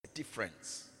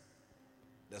difference.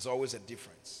 There's always a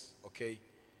difference, okay?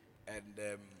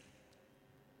 And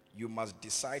you must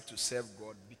decide to serve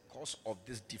God because of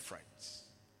this difference.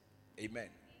 Amen.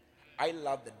 I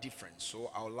love the difference, so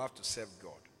I would love to serve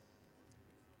God.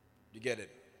 You get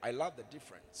it? I love the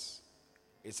difference.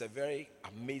 It's a very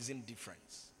amazing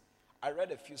difference. I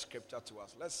read a few scriptures to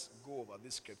us. Let's go over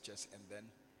these scriptures and then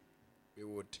we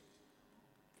would.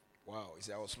 Wow, you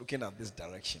see, I was looking at this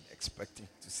direction, expecting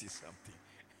to see something,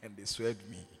 and they swerved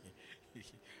me.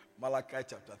 Malachi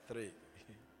chapter 3,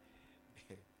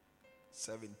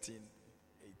 17,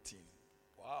 18.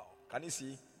 Wow, can you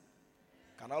see?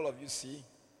 Can all of you see?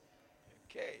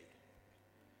 Okay.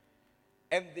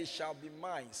 And they shall be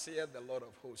mine, saith the Lord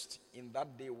of hosts, in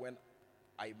that day when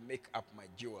I make up my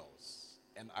jewels,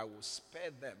 and I will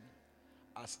spare them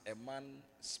as a man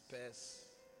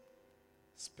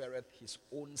spareth his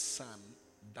own son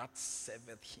that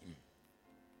serveth him.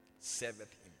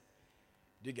 Serveth him.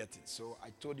 Do you get it? So I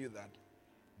told you that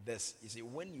there's, you see,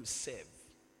 when you serve,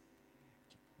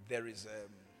 there is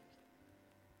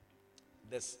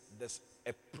there's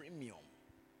a premium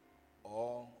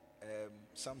or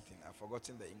something. I've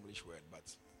forgotten the English word, but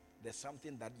there's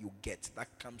something that you get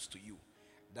that comes to you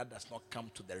that does not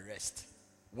come to the rest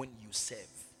when you serve.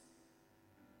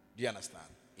 Do you understand?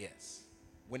 Yes.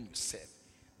 When you serve,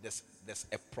 there's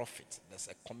a profit, there's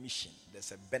a commission,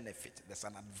 there's a benefit, there's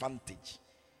an advantage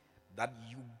that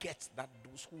you get that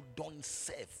those who don't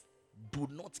serve do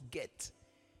not get.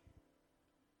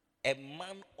 A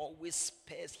man always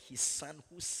spares his son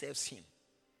who serves him.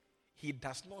 He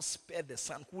does not spare the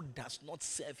son who does not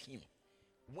serve him.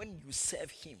 When you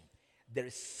serve him,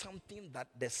 there's something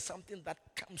that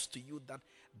comes to you that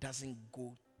doesn't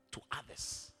go to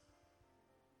others.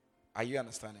 Are you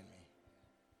understanding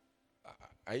me?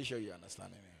 Are you sure you're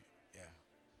understanding me? Yeah.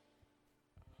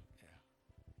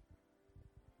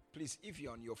 Please, if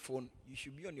you're on your phone, you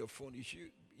should be on your phone. You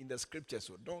should in the scriptures.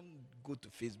 So don't go to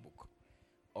Facebook,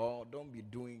 or don't be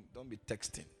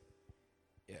texting.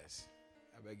 Yes,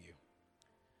 I beg you.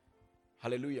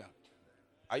 Hallelujah.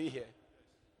 Are you here?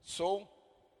 So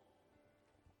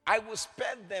I will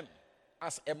spare them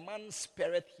as a man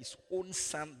spareth his own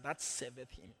son that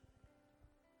serveth him.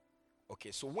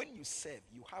 Okay, so when you serve,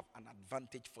 you have an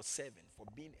advantage for serving, for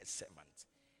being a servant.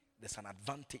 There's an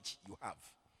advantage you have.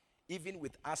 Even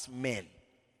with us men,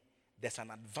 there's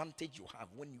an advantage you have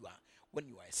when you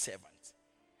are a servant.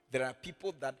 There are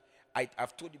people that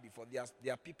I've told you before.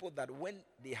 There are people that when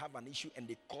they have an issue and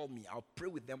they call me, I'll pray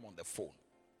with them on the phone.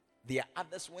 There are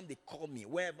others when they call me,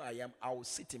 wherever I am, I will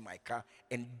sit in my car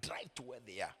and drive to where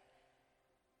they are.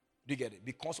 Do you get it?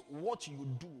 Because what you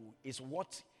do is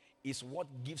what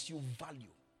gives you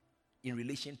value in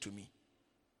relation to me.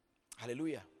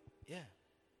 Hallelujah. Yeah.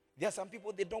 There are some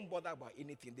people, they don't bother about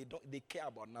anything. They care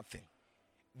about nothing.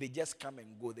 They just come and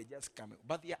go. They just come.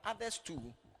 But there are others too.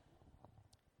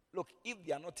 Look, if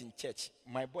they are not in church,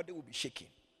 my body will be shaking.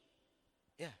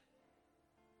 Yeah.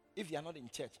 If they are not in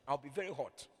church, I'll be very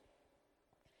hot.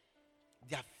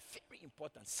 They are very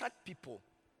important. Such people,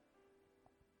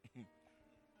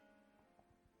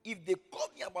 if they call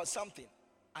me about something,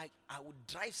 I would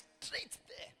drive straight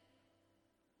there.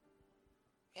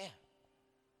 Yeah.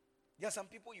 There are some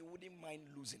people you wouldn't mind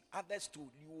losing. Others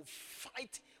too, you will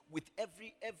fight with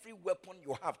every weapon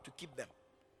you have to keep them.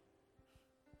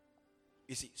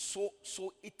 You see, so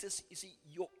it is, you see,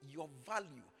 your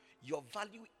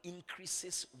value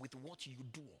increases with what you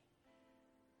do.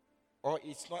 Or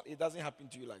it doesn't happen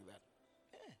to you like that.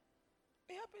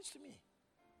 Yeah. It happens to me.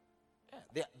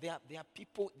 Yeah. There are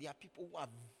people who are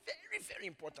very, very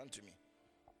important to me.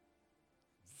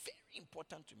 Very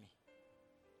important to me.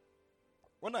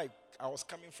 When I was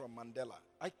coming from Mandela,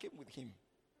 I came with him.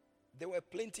 There were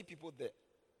plenty people there.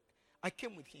 I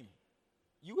came with him.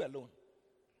 You alone.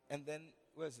 And then,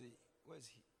 where's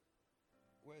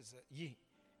Yi?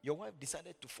 Your wife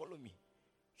decided to follow me.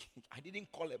 I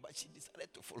didn't call her, but she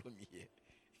decided to follow me here.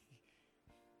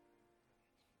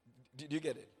 Did you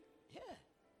get it? Yeah.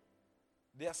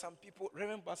 There are some people,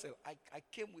 Reverend Basel, I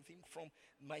came with him from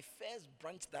my first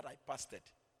branch that I pastored.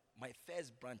 My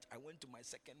first branch. I went to my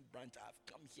second branch. I've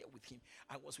come here with him.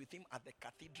 I was with him at the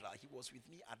cathedral. He was with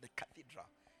me at the cathedral.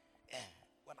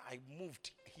 When I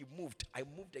moved, he moved. I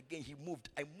moved again, he moved.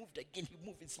 I moved again, he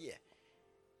moved. It's here.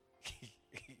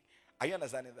 Are you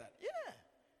understanding that? Yeah.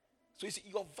 So you see,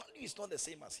 your value is not the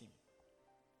same as him.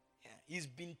 Yeah. He's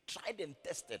been tried and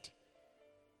tested.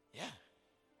 Yeah.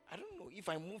 I don't know if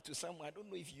I move to somewhere. I don't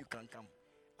know if you can come.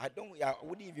 I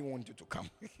wouldn't even want you to come.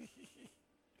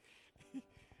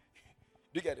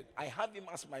 Do you get it? I have him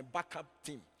as my backup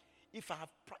team. If I have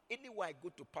anywhere I go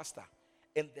to pastor,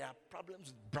 and there are problems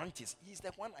with branches. He's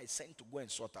the one I sent to go and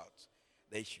sort out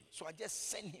the issue. So I just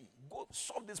send him, go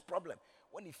solve this problem.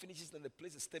 When he finishes, then the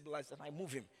place is stabilized, and I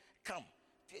move him. Come,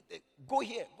 go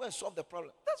here, go and solve the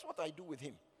problem. That's what I do with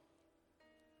him.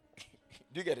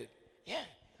 Do you get it? Yeah.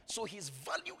 So his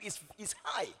value is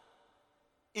high.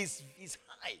 Is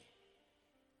high.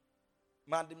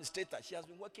 My administrator, she has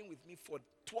been working with me for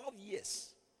 12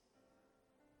 years.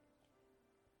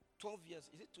 12 years.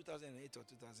 Is it 2008 or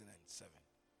 2007?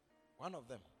 One of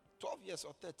them. 12 years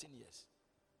or 13 years.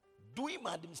 Doing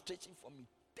my administration for me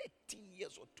 13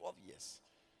 years or 12 years.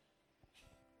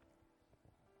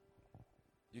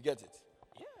 You get it?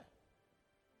 Yeah.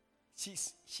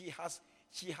 She has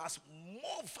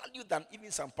more value than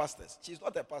even some pastors. She's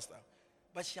not a pastor,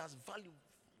 but she has value.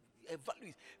 Her value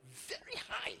is very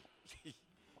high.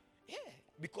 Yeah.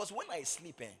 Because when I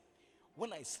sleep,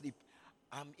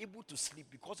 I'm able to sleep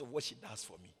because of what she does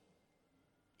for me.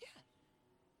 Yeah.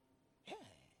 Yeah.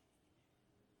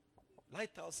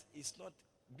 Lighthouse is not,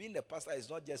 being a pastor is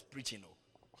not just preaching. No.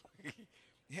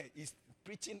 Yeah, it's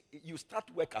preaching. You start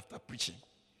work after preaching.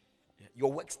 Yeah.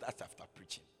 Your work starts after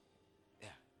preaching.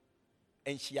 Yeah.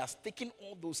 And she has taken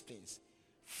all those things,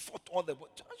 fought all the.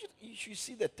 You should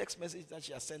see the text message that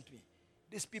she has sent me.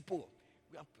 These people,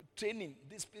 we are training.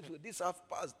 These people, these have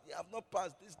passed. They have not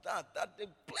passed. This, that, they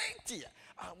plenty.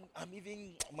 I'm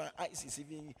even, my eyes is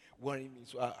even worrying me.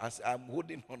 So as I'm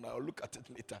holding on, I'll look at it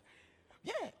later.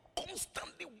 Yeah,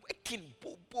 constantly working,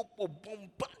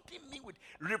 bombarding me with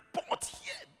reports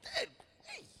here, there.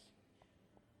 Hey,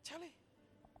 Charlie.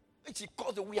 And she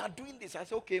called, we are doing this. I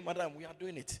said, okay, madam, we are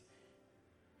doing it.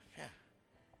 Yeah.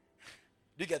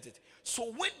 Do you get it?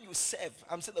 So when you serve,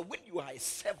 I'm saying that when you are a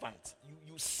servant,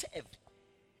 you serve.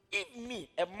 If me,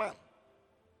 a man,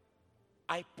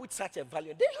 I put such a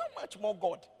value, then how much more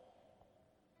God?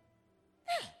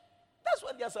 Yeah. That's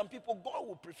why there are some people, God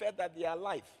will prefer that they are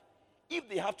alive. If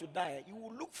they have to die, you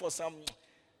will look for some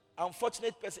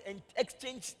unfortunate person and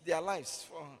exchange their lives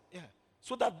for,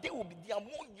 so that they are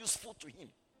more useful to him.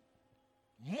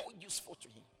 More useful to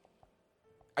him.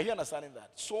 Are you understanding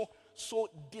that? So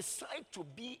decide to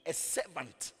be a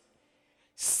servant.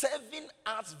 Serving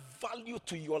adds value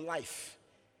to your life.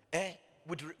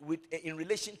 In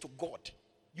relation to God.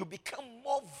 You become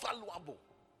more valuable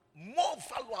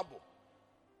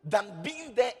than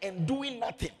being there and doing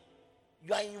nothing.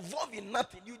 You are involved in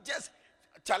nothing. You just,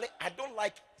 Charlie, I don't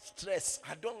like stress.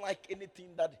 I don't like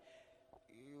anything that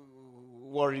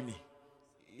worry me.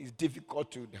 It's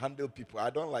difficult to handle people. I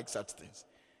don't like such things.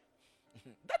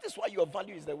 That is why your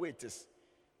value is the way it is.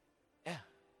 Yeah.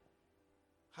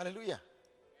 Hallelujah.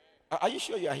 Are you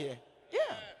sure you are here?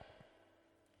 Yeah.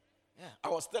 Yeah. I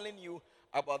was telling you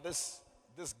about this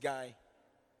guy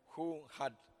who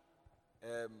had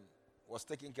was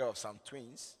taking care of some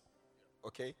twins.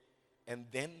 Okay. And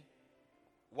then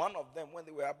one of them, when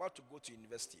they were about to go to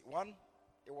university,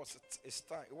 it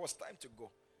was time to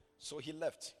go. So he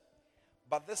left.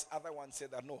 But this other one said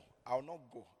that, no, I'll not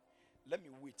go. Let me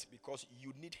wait because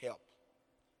you need help.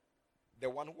 The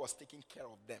one who was taking care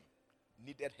of them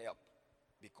needed help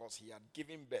because he had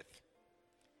given birth.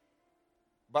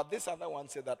 But this other one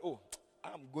said that, oh,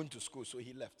 I'm going to school, so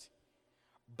he left.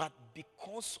 But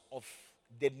because of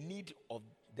the need of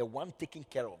the one taking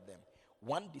care of them,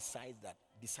 one decided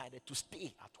to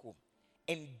stay at home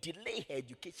and delay her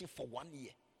education for 1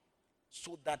 year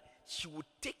so that she would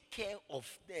take care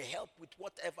of the help with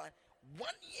whatever 1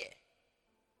 year.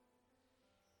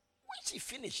 When she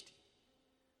finished,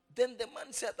 then the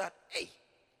man said that, hey,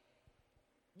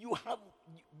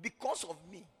 because of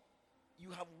me, you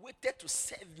have waited to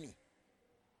serve me.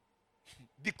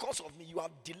 Because of me, you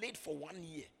have delayed for 1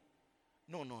 year.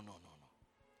 No.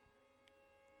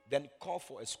 Then called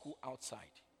for a school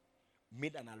outside,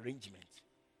 made an arrangement,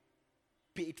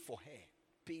 paid for her,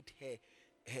 paid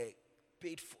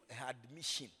for her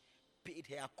admission, paid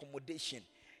her accommodation,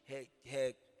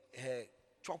 her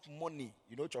chop money.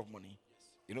 You know chop money? Yes.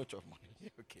 You know chop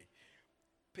money? Okay.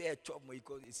 Pay her chop money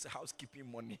because it's housekeeping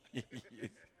money.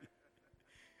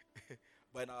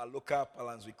 But in our local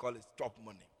parlance, we call it chop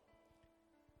money.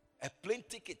 A plane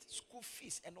ticket, school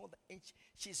fees, and all that. And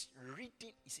she's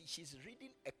reading. You see, she's reading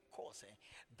a course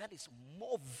that is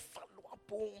more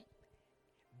valuable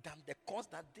than the course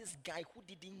that this guy who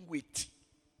didn't wait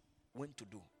went to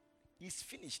do. He's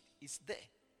finished. It's there.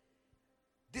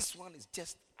 This one is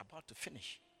just about to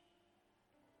finish.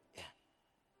 Yeah.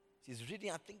 She's reading,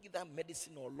 I think either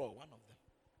medicine or law, one of them.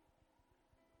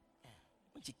 Yeah.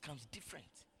 When she comes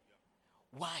different.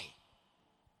 Why?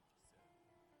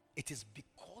 It is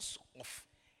because of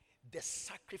the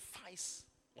sacrifice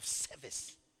of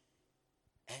service.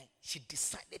 And she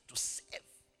decided to serve.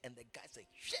 And the guy said,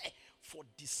 yeah, for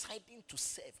deciding to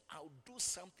serve, I'll do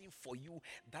something for you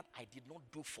that I did not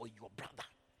do for your brother.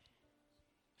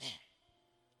 Yeah.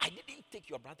 I didn't take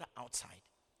your brother outside.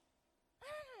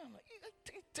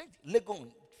 Take Lego,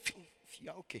 if you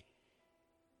are okay.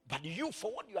 But you,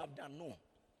 for what you have done, no.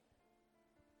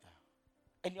 Yeah.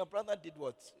 And your brother did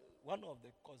what? One of the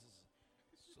courses,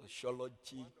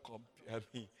 sociology,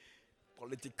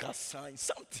 political science,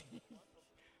 something.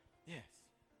 Yes.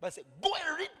 But I said, go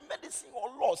and read medicine or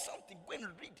law, something. Go and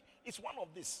read. It's one of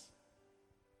this.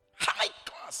 High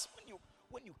class.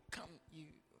 When you come,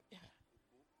 yeah.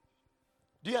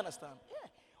 Do you understand? Yeah.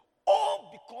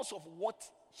 All because of what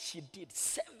she did.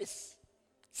 Service.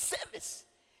 Service.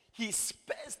 He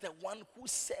spares the one who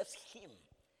serves him.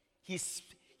 He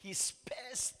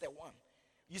spares the one.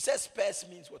 You said spares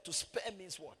means what? To spare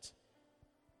means what?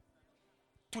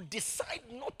 To decide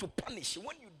not to punish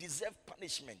when you deserve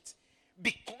punishment.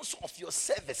 Because of your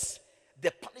service,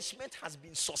 the punishment has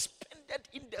been suspended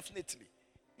indefinitely.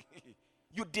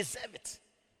 You deserve it.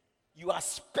 You are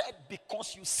spared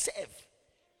because you serve.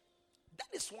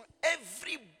 That is why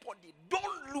everybody,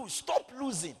 don't lose, stop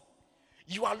losing.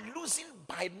 You are losing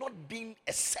by not being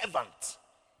a servant.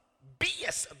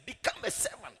 Become a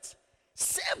servant.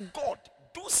 Serve God.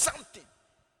 Do something.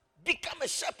 Become a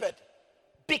shepherd.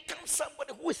 Become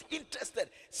somebody who is interested.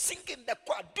 Sing in the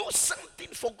choir. Do something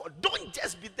for God. Don't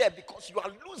just be there because you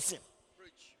are losing.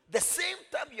 The same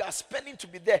time you are spending to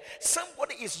be there,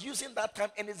 somebody is using that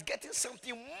time and is getting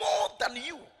something more than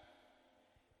you.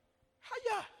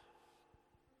 Higher.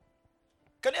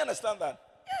 Can you understand that?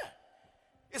 Yeah.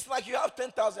 It's like you have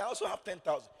 10,000. I also have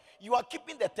 10,000. You are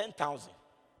keeping the 10,000.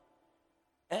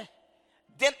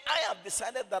 Then I have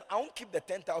decided that I won't keep the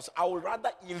 10,000. I will rather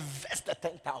invest the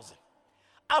 10,000.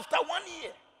 After 1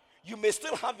 year, you may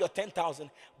still have your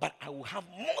 10,000, but I will have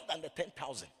more than the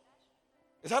 10,000.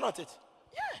 Is that not it?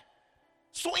 Yeah.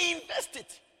 So invest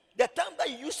it. The time that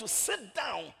you used to sit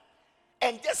down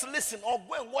and just listen or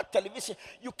go and watch television,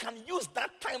 you can use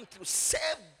that time to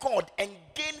serve God and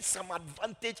gain some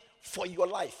advantage for your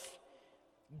life.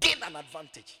 Gain an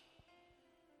advantage.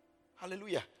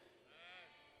 Hallelujah.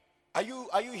 Are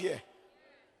you here?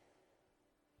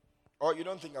 Or you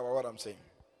don't think about what I'm saying?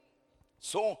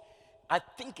 So, I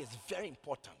think it's very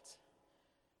important,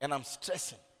 and I'm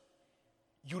stressing,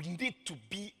 you need to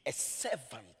be a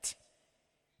servant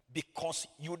because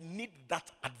you need that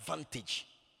advantage.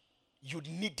 You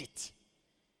need it.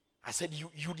 I said you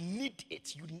need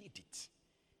it. You need it.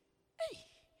 Hey,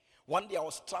 one day I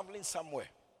was traveling somewhere,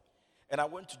 and I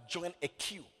went to join a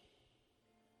queue.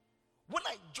 When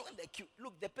I joined the queue,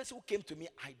 look, the person who came to me,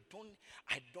 I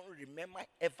don't remember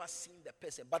ever seeing the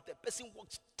person, but the person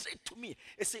walked straight to me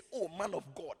and said, "Oh, man of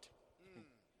God."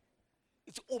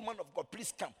 He said, "Oh, man of God,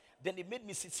 please come." Then he made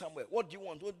me sit somewhere. "What do you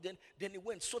want?" Then he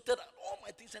went, sorted out all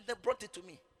my things, and then brought it to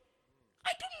me.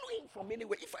 I don't know him from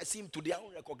anywhere. If I see him today, I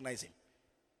won't recognize him.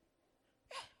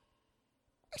 Yeah.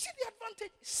 I see the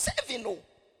advantage. Serving, no.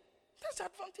 That's the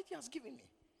advantage he has given me.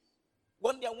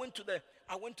 One day I went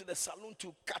to the salon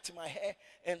to cut my hair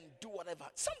and do whatever.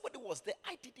 Somebody was there.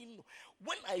 I didn't know.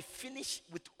 When I finished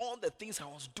with all the things I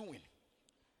was doing,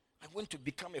 I went to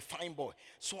become a fine boy.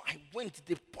 So I went,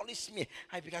 they polished me.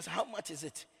 I began, "How much is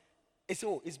it?" He said,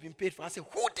 "Oh, it's been paid for." I said,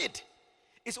 "Who did?"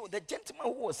 He said, "Oh, the gentleman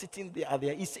who was sitting there,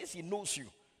 he says he knows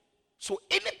you. So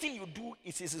anything you do,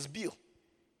 it is his bill."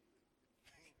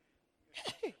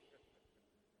 I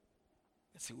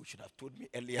said, "Who should have told me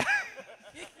earlier?"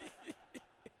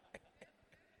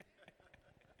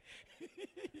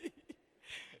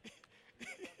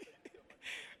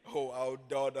 Oh, I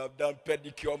would have done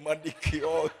pedicure,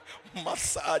 manicure,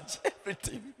 massage,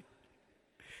 everything.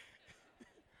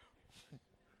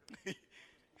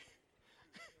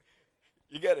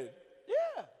 You get it?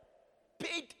 Yeah.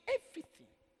 Paid everything.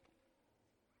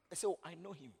 I said, "Oh, I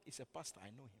know him. He's a pastor.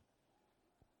 I know him."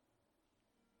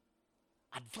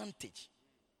 Advantage.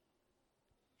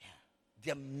 Yeah.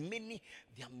 There are many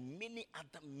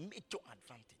other major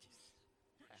advantages.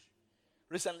 Yeah.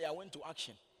 Recently, I went to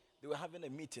Action. They were having a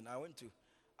meeting. I went to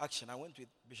Action. I went with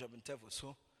Bishop Ntefo.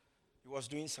 So he was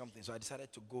doing something. So I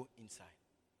decided to go inside.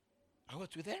 I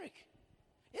went with Eric.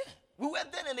 Yeah. We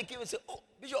went there and they came and said, "Oh,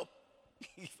 Bishop."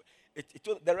 It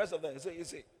told the rest of them. So you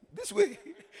say, "This way."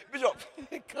 "Bishop,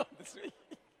 come this way."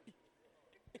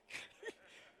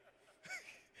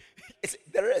 It's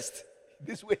the rest.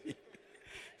 This way.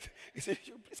 He said,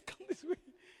 "Bishop, please come this way."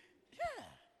 Yeah.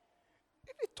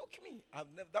 It took me.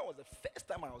 That was the first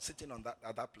time I was sitting on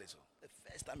at that place. The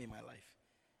first time in my life.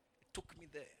 It took me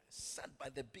there. Sat by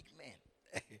the big man.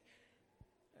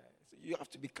 So you have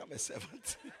to become a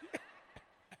servant.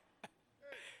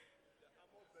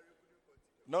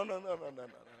 No, no, no, no, no, no, no, no,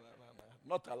 no.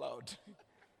 Not allowed.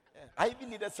 Yeah. I even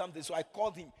needed something, so I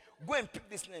called him. Go and pick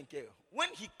this thing and came. When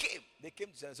he came, they came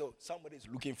to say, so somebody is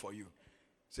looking for you.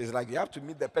 So it's like you have to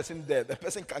meet the person there. The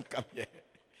person can't come here.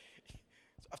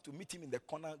 So I have to meet him in the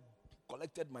corner,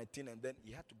 collected my thing, and then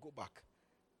he had to go back.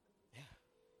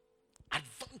 Yeah.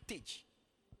 Advantage.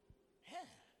 Yeah.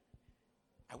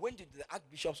 I went into the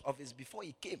Archbishop's office before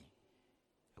he came.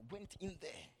 I went in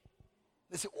there.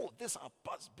 They say, oh, this is our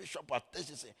past bishop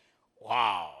attention. Say,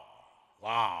 wow.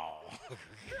 Wow.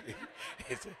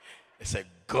 it's a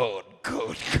good.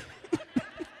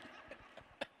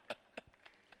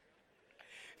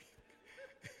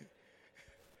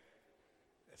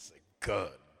 It's a good.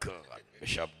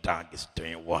 Bishop Dag is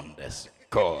doing wonders.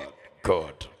 God.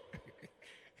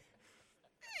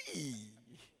 It's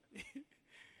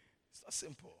not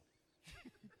simple.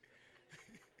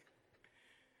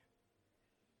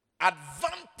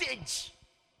 Advantage.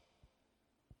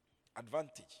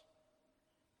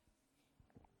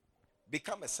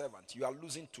 Become a servant. You are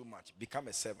losing too much. Become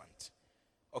a servant.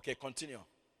 Okay, continue.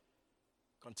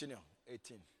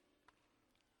 18.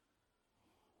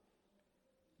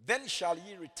 Then shall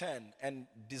ye return and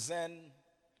discern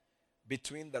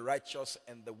between the righteous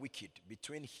and the wicked,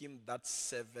 between him that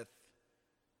serveth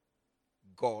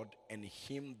God and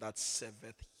him that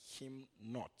serveth him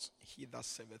not. He that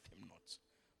serveth him not,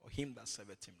 or him that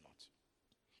serveth him not.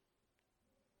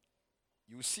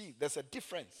 You see, there's a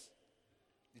difference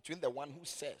between the one who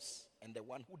serves and the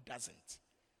one who doesn't.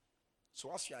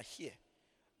 So as you are here,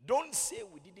 don't say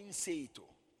we didn't say it.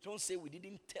 Don't say we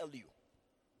didn't tell you.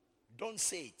 Don't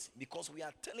say it, because we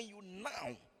are telling you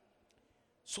now.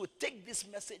 So take this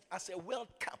message as a World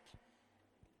Cup.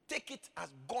 Take it as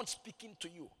God speaking to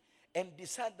you, and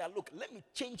decide that, look, let me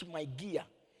change my gear.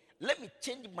 Let me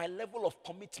change my level of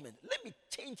commitment. Let me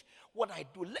change what I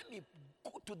do. Let me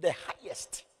go to the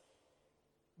highest.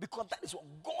 Because that is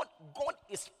what God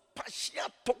is partial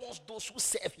towards those who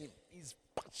serve him. He's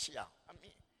partial. I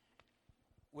mean,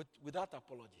 without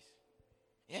apologies.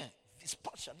 Yeah, he's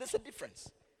partial. There's a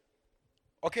difference.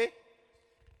 Okay?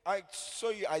 I saw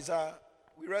you Isaiah.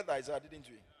 We read Isaiah, didn't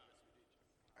we?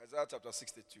 Isaiah chapter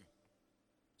 62,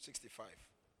 65,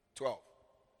 12.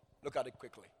 Look at it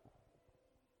quickly.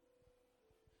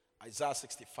 Isaiah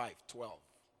 65, 12.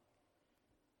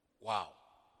 Wow.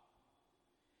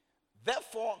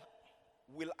 Therefore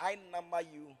will I number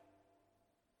you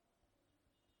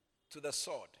to the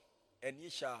sword, and ye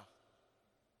shall.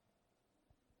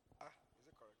 Is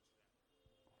it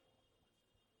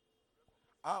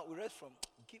correct? We read from.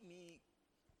 Give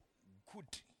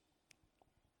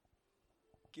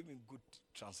me good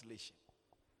translation.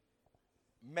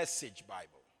 Message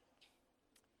Bible.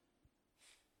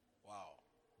 Wow.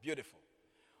 Beautiful.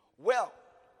 Well,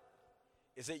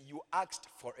 it said you asked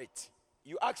for it.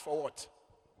 You asked for what?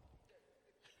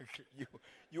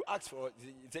 you asked for it.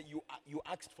 It said you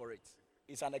asked for it.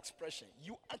 It's an expression.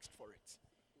 You asked for it.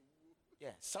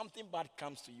 Yeah. Something bad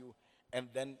comes to you, and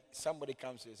then somebody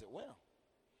comes to you and says, well,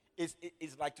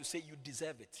 it's like to say you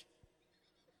deserve it.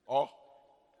 Or,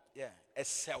 yeah, a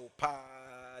cell,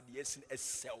 yes, a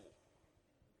cell,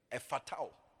 a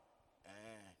fatal.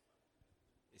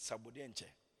 It's sabudenche.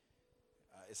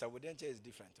 Sabudenche is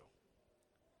different.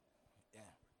 Yeah.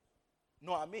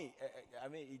 No, I mean,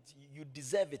 you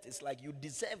deserve it. It's like you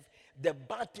deserve the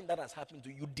bad thing that has happened to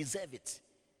you. You deserve it.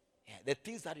 Yeah, the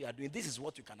things that you are doing, this is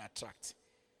what you can attract.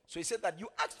 So he said that you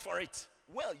asked for it.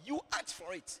 Well, you asked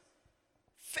for it.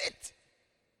 Fate,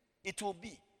 it will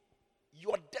be.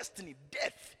 Your destiny,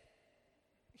 death.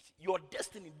 Your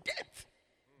destiny, death.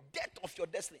 Death of your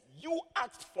destiny. You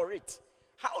asked for it.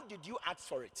 How did you ask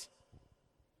for it?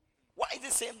 Why is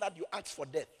it saying that you asked for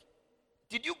death?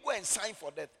 Did you go and sign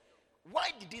for death? Why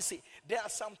did he say? There are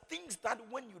some things that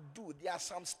when you do, there are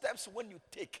some steps when you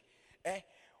take.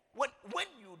 When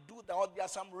you do that, there are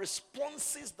some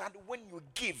responses that when you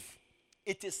give,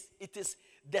 it is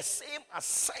the same as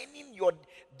signing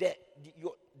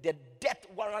the death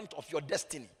warrant of your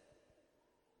destiny.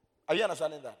 Are you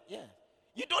understanding that? Yeah.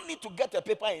 You don't need to get a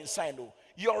paper and sign. Though.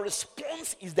 Your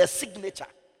response is the signature.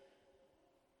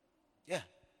 Yeah.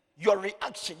 Your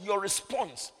reaction, your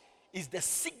response is the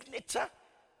signature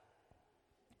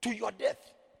to your death.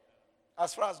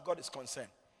 As far as God is concerned.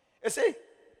 You see,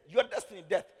 your destiny,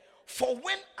 death. For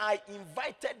when I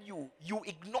invited you, you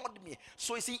ignored me.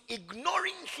 So you see,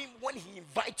 ignoring him when he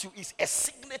invites you is a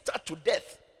signature to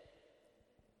death.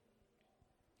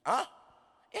 Huh?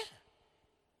 Yeah.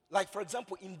 Like for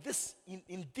example, in this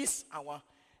our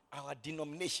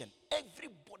denomination,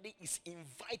 everybody is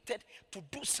invited to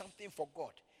do something for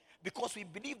God. Because we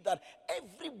believe that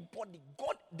everybody,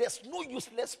 God, there's no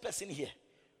useless person here.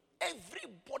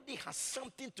 Everybody has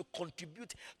something to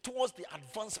contribute towards the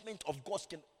advancement of God's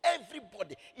kingdom.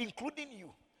 Everybody, including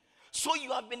you. So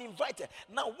you have been invited.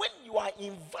 Now, when you are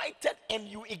invited and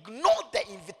you ignore the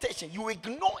invitation, you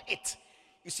ignore it.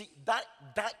 You see, that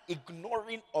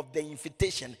ignoring of the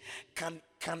invitation can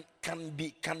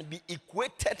be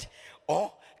equated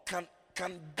or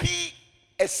can be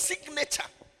a signature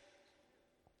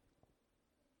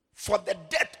for the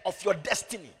death of your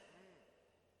destiny.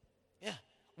 Yeah.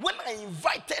 When I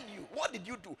invited you, what did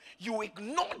you do? You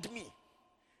ignored me.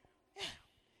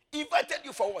 Yeah. Invited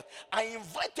you for what? I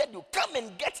invited you. Come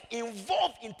and get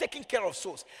involved in taking care of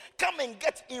souls. Come and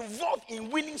get involved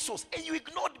in winning souls. And you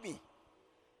ignored me.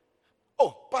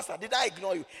 Oh, Pastor, did I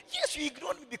ignore you? Yes, you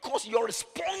ignored me because your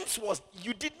response was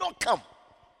you did not come.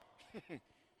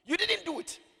 You didn't do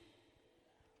it.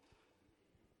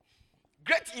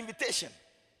 Great invitation.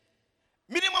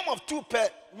 Minimum of 2 per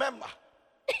member.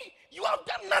 You have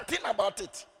done nothing about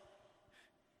it.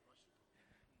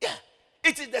 Yeah.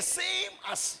 It is the same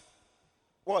as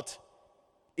what?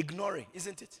 Ignoring,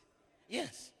 isn't it?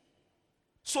 Yes.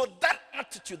 So that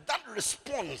attitude, that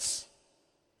response,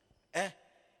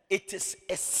 it is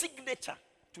a signature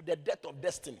to the death of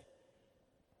destiny.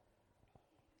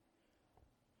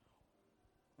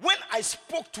 When I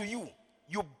spoke to you,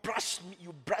 you brushed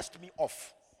me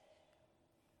off.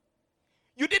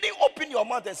 You didn't open your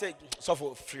mouth and say, "So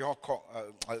for free no,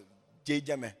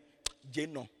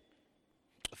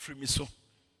 free me so."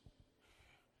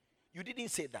 You didn't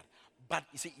say that, but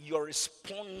you see, your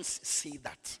response say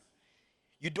that.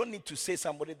 You don't need to say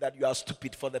somebody that you are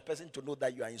stupid for the person to know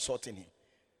that you are insulting him.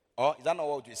 Or is that not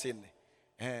what you're saying?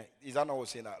 Is that not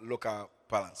what you're saying? Local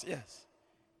balance. Yes.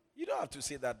 You don't have to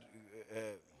say that.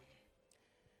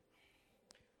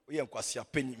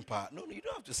 No, you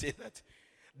don't have to say that.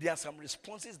 There are some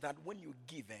responses that when you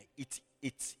give,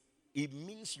 it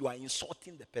means you are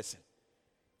insulting the person.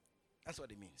 That's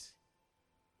what it means.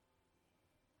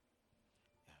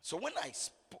 So when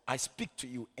I speak to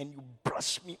you and you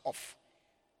brush me off,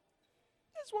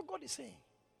 that's what God is saying.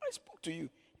 I spoke to you.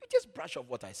 You just brush off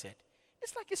what I said.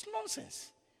 It's like it's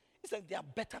nonsense. It's like there are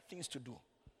better things to do.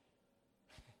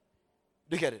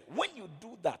 Do you get it? When you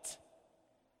do that,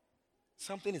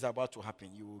 something is about to happen.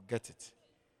 You will get it.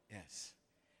 Yes.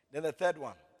 Then the third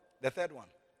one.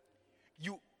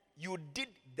 You did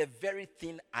the very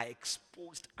thing I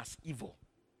exposed as evil.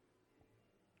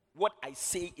 What I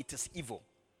say it is evil.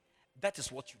 That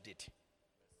is what you did.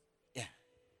 Yeah.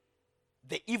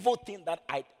 The evil thing that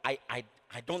I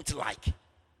don't like.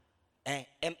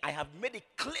 And I have made it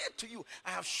clear to you.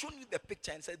 I have shown you the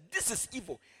picture and said, this is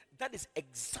evil. That is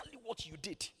exactly what you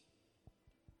did.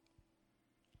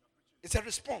 It's a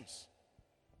response.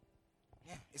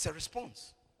 Yeah, it's a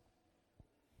response.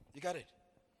 You got it?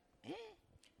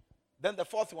 Then the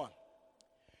fourth one.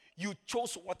 You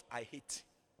chose what I hate.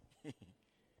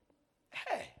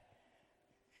 Hey.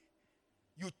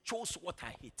 You chose what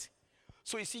I hate.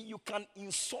 So you see, you can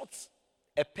insult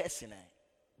a person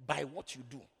by what you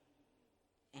do.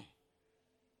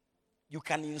 You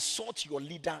can insult your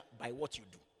leader by what you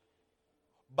do.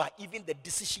 By even the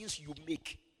decisions you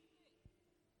make.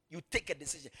 You take a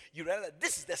decision. You realize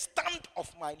this is the stand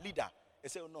of my leader. They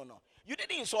say, oh, no. You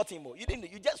didn't insult him. You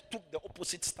didn't. You just took the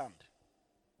opposite stand.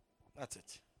 That's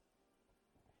it.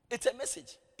 It's a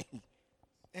message.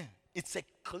 Yeah. It's a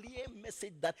clear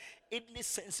message that any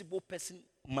sensible person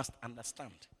must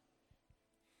understand.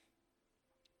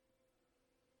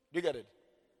 Do you get it?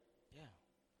 Yeah.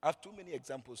 I have too many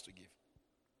examples to give.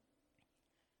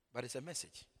 But it's a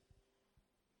message.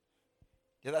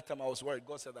 The other time I was worried,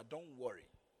 God said that don't worry.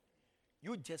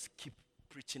 You just keep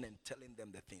preaching and telling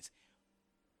them the things.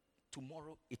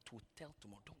 Tomorrow it will tell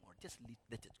tomorrow. Don't worry. Just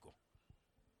let it go.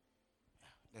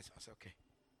 Yeah, I said, okay.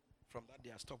 From that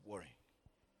day I stopped worrying.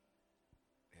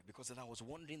 Yeah, because then I was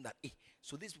wondering that,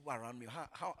 so these people around me,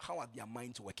 how are their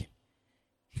minds working?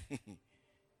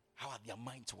 How are their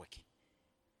minds working?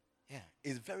 Yeah,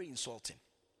 it's very insulting.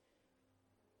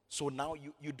 So now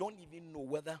you don't even know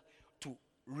whether to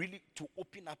really to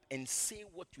open up and say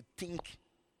what you think.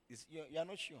 You're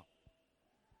not sure.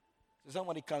 So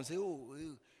somebody can say,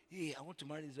 hey, I want to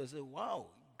marry this. I say, wow,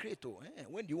 great.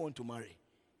 When do you want to marry?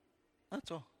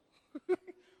 That's all.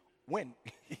 When?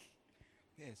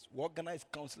 Yes, we organize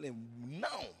counseling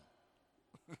now.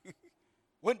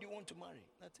 When do you want to marry?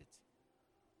 That's it.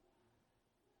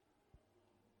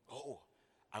 Oh,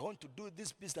 I want to do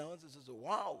this business. I want to say,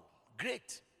 wow,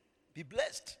 great. Be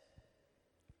blessed.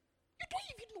 You don't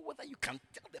even know whether you can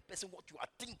tell the person what you are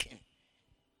thinking.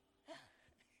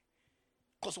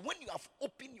 Because when you have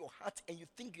opened your heart and you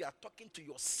think you are talking to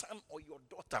your son or your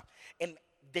daughter, and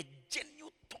the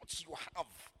genuine thoughts you have,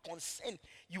 concern,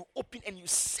 you open and you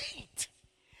say it.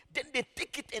 Then they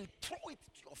take it and throw it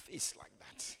to your face like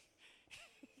that.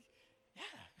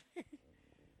 Yeah.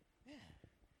 Yeah.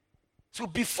 So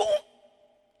before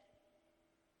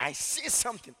I say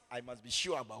something, I must be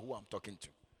sure about who I'm talking to.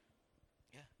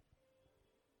 Yeah.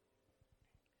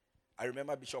 I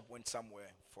remember Bishop went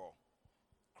somewhere for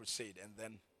crusade, and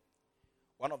then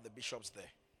one of the bishops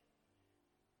there,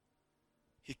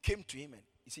 he came to him, and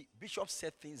you see, Bishop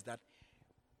said things that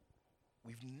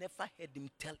we've never heard him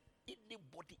tell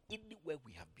anybody anywhere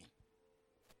we have been.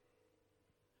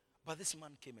 But this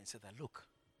man came and said that, look,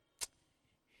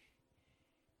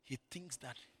 he thinks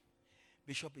that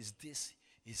Bishop is this,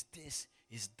 is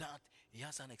that. He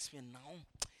has an experience now.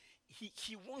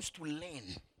 He wants to learn.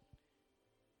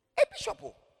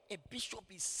 A bishop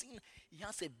is seen. He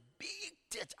has a big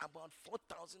church, about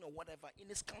 4,000 or whatever in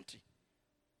his country.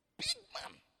 Big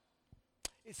man.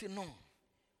 He said, no.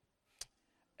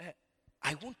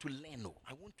 I want to learn. No,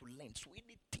 I want to learn. So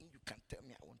anything you can tell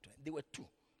me, I want to learn. There were two.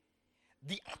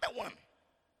 The other one,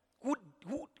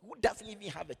 who doesn't even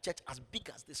have a church as big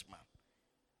as this man.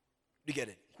 You get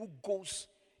it? Who goes,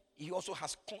 he also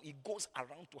has, he goes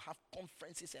around to have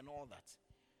conferences and all that.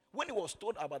 When he was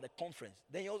told about the conference,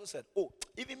 then he also said, oh,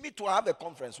 even me to have a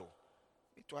conference. Oh,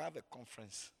 me to have a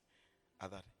conference.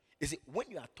 That. You see, when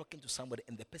you are talking to somebody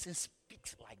and the person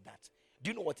speaks like that,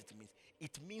 do you know what it means?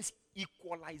 It means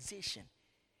equalization.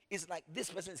 It's like this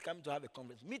person is coming to have a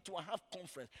conference. Me to have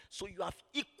conference. So you have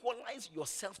equalized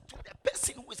yourself to the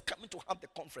person who is coming to have the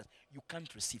conference. You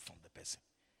can't receive from the person.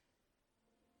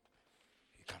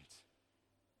 You can't.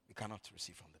 You cannot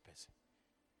receive from the person.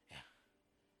 Yeah.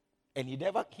 And he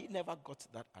never got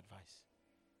that advice.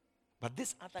 But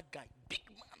this other guy, big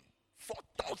man,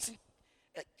 4,000.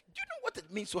 Do you know what it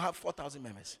means to have 4,000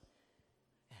 members?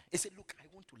 Yeah. He said, look, I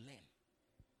want to learn.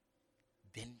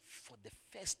 Then for the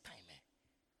first time,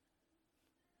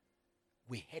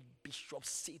 we heard bishops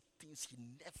say things he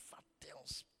never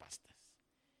tells pastors.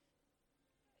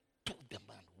 Told the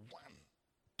man, 1,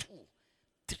 2,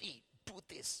 3, do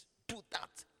this, do that,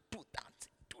 do that,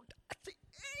 do that. I say,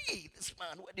 hey, this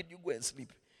man, where did you go and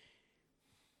sleep?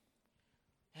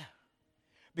 Yeah.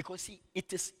 Because see,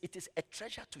 it is a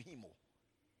treasure to him.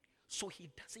 So he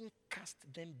doesn't cast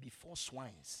them before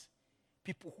swines.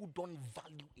 People who don't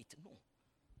value it. No.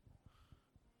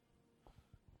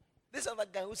 This other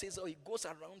guy who says, oh, he goes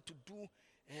around to do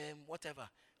whatever,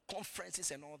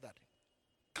 conferences and all that.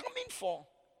 Coming for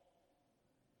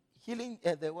healing,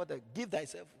 give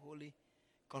thyself holy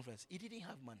conference. He didn't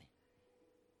have money.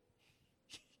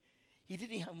 He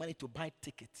didn't have money to buy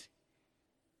ticket.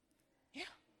 Yeah.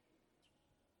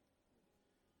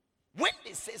 When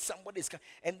they say somebody is coming,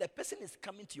 and the person is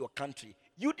coming to your country,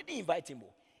 you didn't invite him.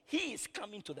 He is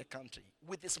coming to the country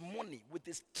with his money, with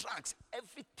his trucks,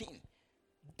 everything.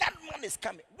 That man is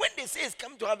coming. When they say he's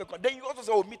coming to have a conference, then you also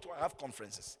say, oh, me to have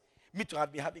conferences. Me to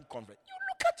have been having conferences. You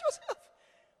look at yourself.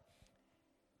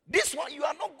 This one, you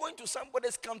are not going to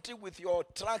somebody's country with your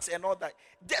trucks and all that.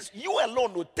 Just you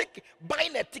alone will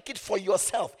buying a ticket for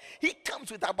yourself. He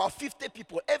comes with about 50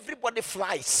 people. Everybody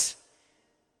flies.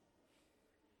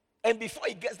 And before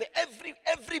he gets there,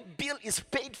 every bill is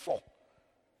paid for.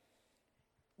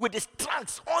 With his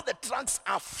trunks, all the trunks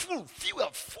are full, fuel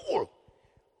full.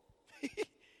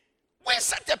 When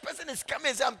such a person is coming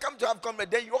and says, I'm coming to have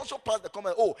conference, then you also pass the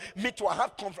comment, oh, me too,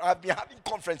 I've been having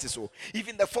conferences. So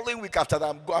even the following week after that,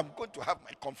 I'm going to have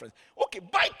my conference. Okay,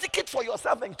 buy a ticket for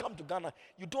yourself and come to Ghana.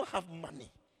 You don't have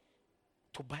money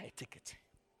to buy a ticket.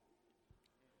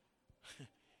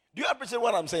 Do you appreciate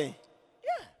what I'm saying?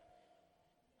 Yeah.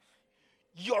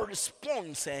 Your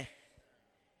response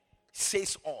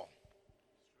says all.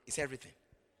 It's everything.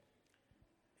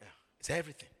 Yeah, it's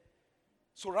everything.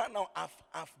 So right now,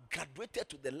 I've graduated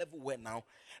to the level where now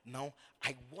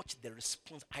I watch the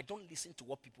response. I don't listen to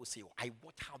what people say. I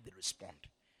watch how they respond.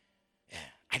 Yeah.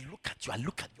 I look at you. I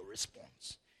look at your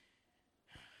response.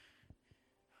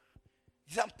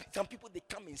 Some people, they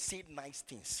come and say nice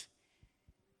things.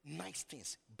 Nice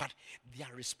things. But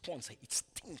their response, it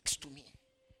stinks to me.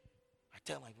 I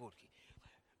tell my God,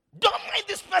 don't mind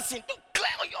this person. Don't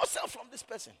clear yourself from this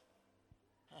person.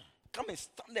 Come and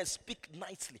stand and speak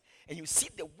nicely. And you see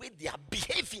the way they are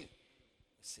behaving. You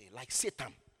say, like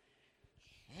Satan.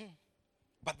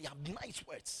 But they have nice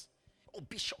words. Oh,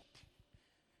 Bishop.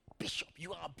 Bishop,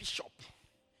 you are a bishop.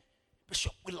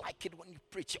 Bishop, we like it when you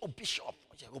preach. Oh, Bishop.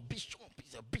 Oh, Bishop.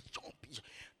 He's a bishop.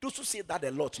 Those who say that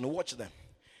a lot, watch them.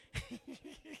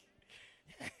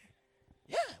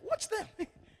 Yeah, watch them.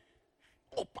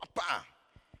 Oh, Papa.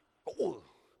 Oh,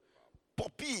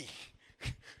 Poppy.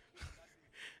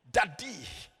 Daddy,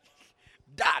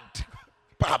 Dad,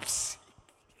 Paps.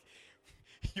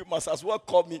 You must as well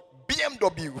call me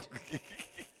BMW.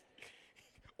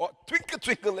 Or Twinkle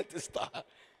Twinkle Little Star.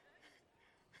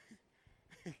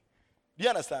 Do you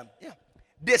understand? Yeah.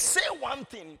 They say one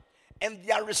thing and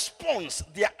their response,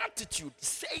 their attitude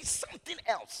says something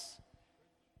else.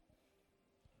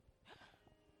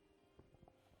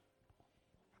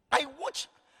 I watch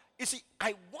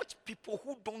people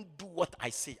who don't do what I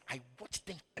say. I watch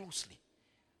them closely.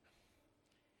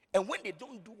 And when they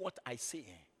don't do what I say,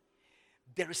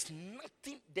 there's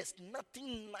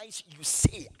nothing nice you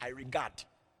say I regard.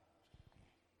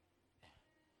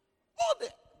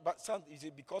 But some is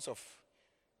it because of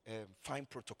fine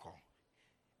protocol.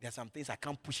 There are some things I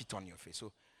can't push it on your face.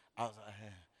 So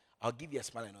I'll give you a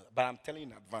smile and all that. But I'm telling you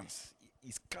in advance,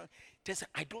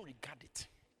 I don't regard it.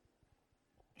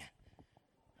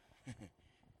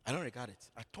 I don't regard it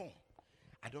at all.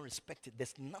 I don't respect it.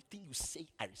 There's nothing you say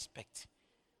I respect.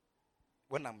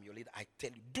 When I'm your leader, I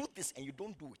tell you, do this, and you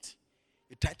don't do it.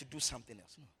 You try to do something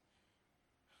else. No.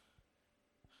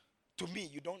 To me,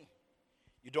 you don't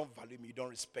value me, you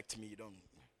don't respect me, you don't.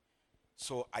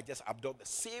 So I just adopt the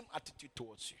same attitude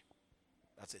towards you.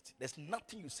 That's it. There's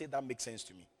nothing you say that makes sense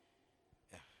to me.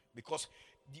 Yeah. Because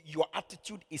your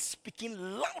attitude is speaking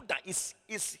louder, is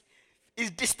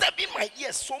disturbing my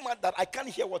ears so much that I can't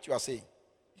hear what you are saying.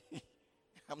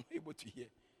 I'm not able to hear.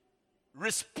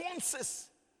 Responses.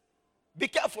 Be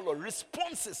careful of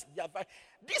responses.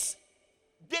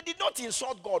 They did not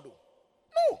insult God.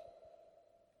 No.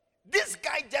 This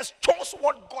guy just chose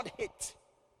what God hates.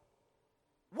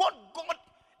 What God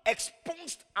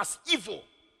exposed as evil.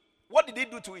 What did he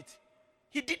do to it?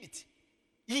 He did it.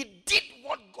 He did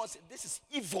what God said. This is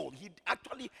evil. He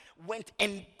actually went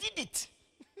and did it.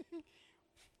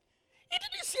 He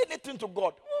didn't say anything to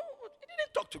God. He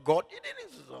didn't talk to God. He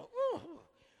didn't.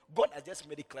 God has just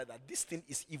made it clear that this thing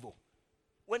is evil.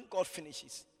 When God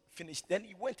finished, then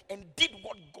he went and did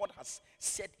what God has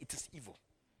said it is evil.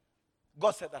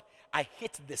 God said that I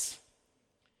hate this.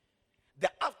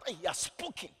 That after he has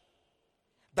spoken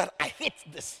that I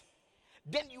hate this,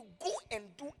 then you go and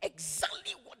do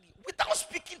exactly what without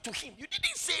speaking to him. You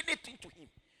didn't say anything to him.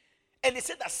 And he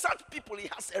said that such people, he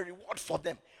has a reward for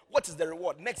them. What is the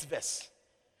reward? Next verse.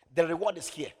 The reward is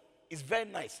here. It's very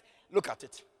nice. Look at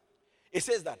it. It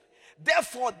says that,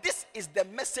 therefore, this is the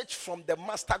message from the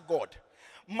Master God.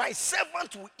 My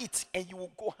servant will eat and you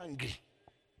will go hungry.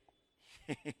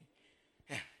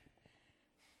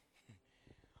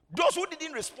 Those who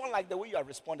didn't respond like the way you have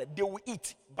responded, they will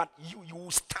eat, but you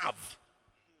will starve.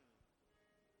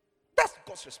 That's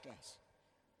God's response.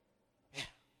 Yeah.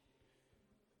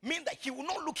 Mean that he will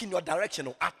not look in your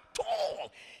direction at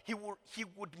all. He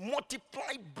would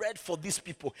multiply bread for these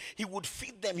people. He would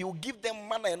feed them. He would give them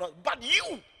manna and all. But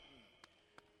you,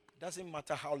 doesn't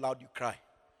matter how loud you cry,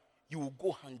 you will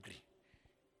go hungry.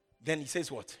 Then he says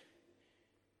what?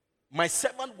 My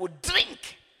servant will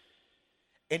drink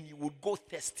and you will go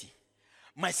thirsty.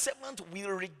 My servant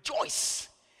will rejoice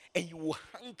and you will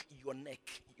hang your neck,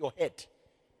 your head.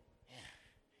 Yeah.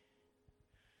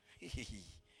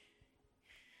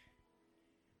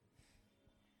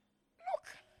 Look.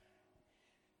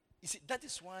 You see, that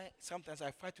is why sometimes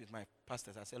I fight with my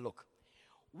pastors. I say, look,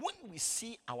 when we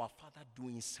see our father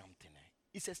doing something,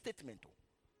 it's a statement.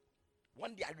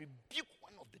 One day I rebuked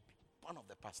one of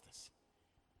the pastors.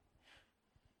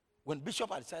 When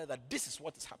Bishop had decided that this is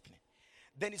what is happening,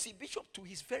 then you see, Bishop too,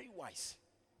 he's very wise.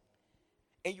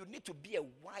 And you need to be a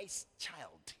wise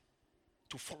child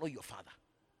to follow your father.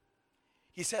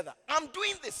 He said that, I'm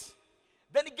doing this.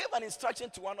 Then he gave an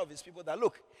instruction to one of his people that,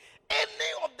 look,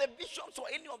 any of the bishops or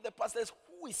any of the pastors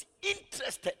who is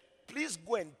interested, please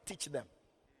go and teach them.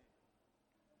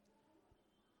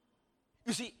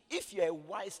 You see, if you're a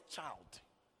wise child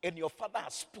and your father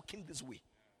has spoken this way,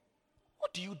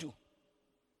 what do?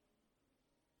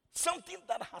 Something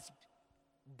that has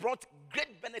brought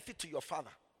great benefit to your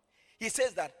father. He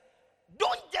says that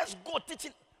don't just go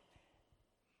teaching.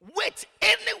 Wait,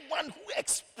 anyone who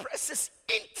expresses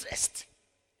interest,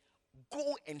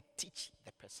 go and teach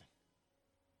the person.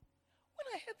 When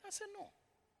I heard that, I said, no.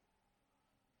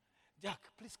 Jack,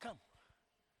 please come.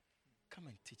 Come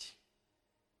and teach.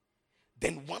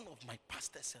 Then one of my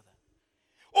pastors said that,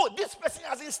 oh, this person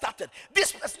hasn't started.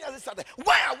 This person hasn't started.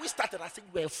 Why are we started? I said,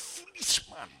 you are a foolish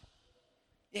man.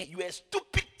 Yeah, you are a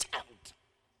stupid child.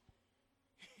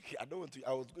 I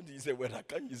was going to use a word, I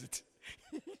can't use it.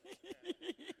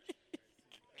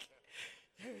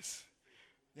 Yes.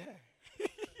 Yeah.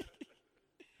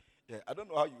 Yeah, I don't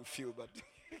know how you feel,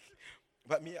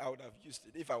 but me, I would have used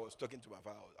it. If I was talking to my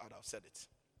father, I would have said it.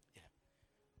 Yeah.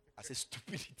 I said,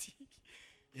 stupidity.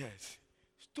 Yes.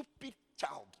 Stupid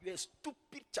child. You're a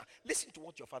stupid child. Listen to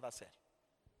what your father said.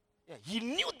 Yeah, he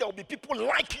knew there would be people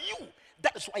like you.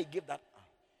 That is why he gave that.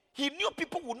 He knew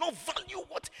people would not value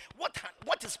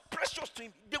what is precious to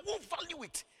him. They won't value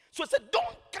it. So he said,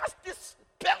 don't cast this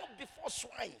pearl before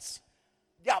swines.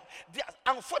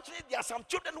 Unfortunately, there are some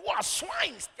children who are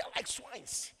swines. They are like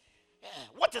swines. Yeah.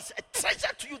 What is a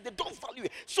treasure to you, they don't value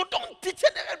it. So don't teach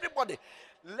everybody.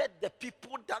 Let the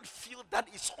people that feel that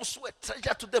is also a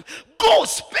treasure to them, go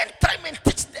spend time and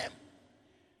teach them.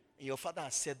 And your father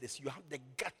has said this. You have the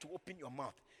gut to open your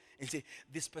mouth and say,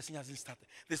 this person hasn't started.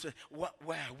 This person,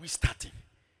 why are we starting?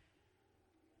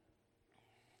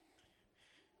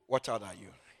 What child are you?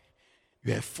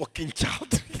 You're a fucking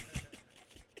child.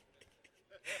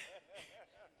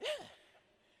 Yeah.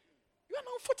 You're an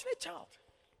unfortunate child.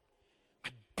 I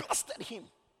blasted him.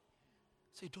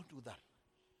 Say, don't do that.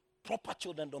 Proper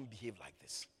children don't behave like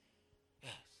this.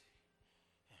 Yes.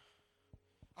 Yeah.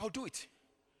 I'll do it.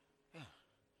 Yeah.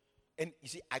 And you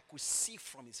see, I could see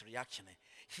from his reaction,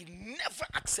 he never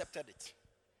accepted it.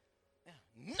 Yeah.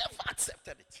 Never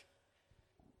accepted it.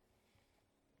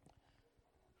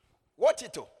 What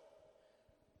it do?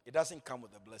 It doesn't come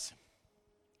with a blessing.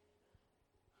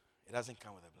 It doesn't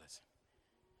come with a blessing.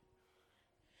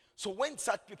 So when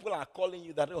such people are calling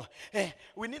you that,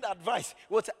 we need advice,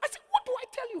 I said, what do I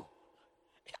tell you?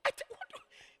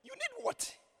 You need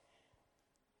what?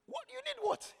 What you need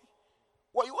what?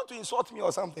 What, you want to insult me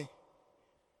or something?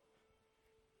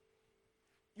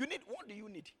 You need, what do you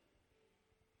need?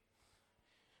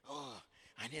 Oh,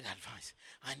 I need advice.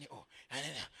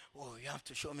 You have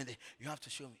to show me you have to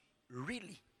show me.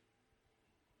 Really?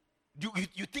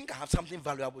 You think I have something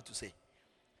valuable to say?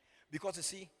 Because you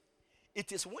see,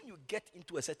 it is when you get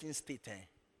into a certain state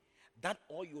that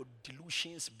all your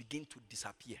delusions begin to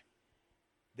disappear.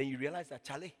 Then you realize that,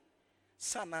 Charlie,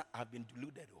 Sana, I've been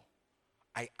deluded.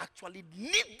 I actually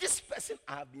need this person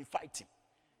I have been fighting.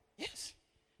 Yes.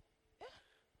 Yeah.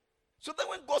 So then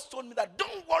when God told me that,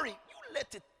 don't worry, you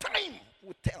let it, time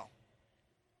will tell.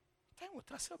 Time will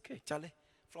tell. I said, okay, Charlie,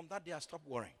 from that day I stopped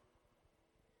worrying.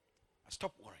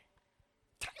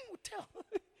 Time will tell.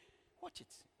 Watch it.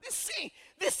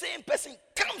 This same person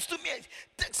comes to me and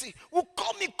texts me,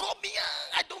 call me.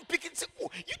 I don't pick it. Say,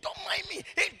 you don't mind me.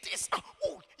 Hey, this. I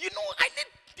need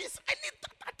this. I need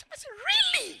that. I said,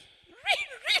 really?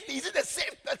 Is it the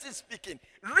same person speaking?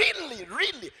 Really?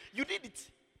 You did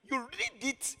it. You read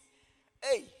it.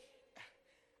 Hey,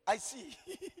 I see.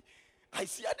 I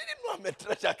see. I didn't know I'm a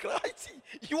treasure cry. I see.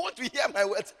 You want to hear my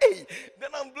words? Hey, then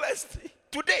I'm blessed.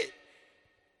 Today.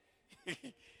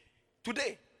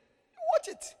 Watch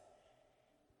it.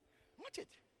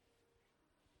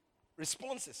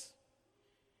 Responses.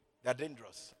 They're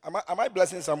dangerous. Am I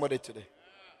blessing somebody today?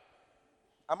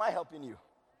 Am I helping you?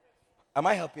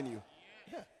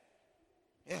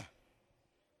 Yeah.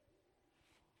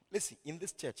 Listen, in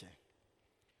this church,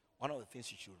 one of the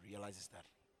things you should realize is that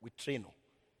we train.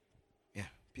 Yeah.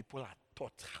 People are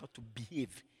taught how to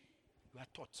behave. You are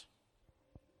taught.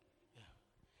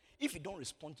 If you don't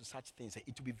respond to such things,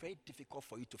 it will be very difficult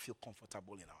for you to feel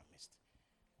comfortable in our midst.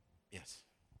 Yes.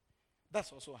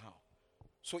 That's also how.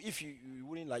 So if you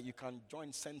wouldn't like, you can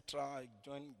join Central,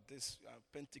 join this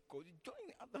Pentecost,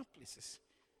 join other places.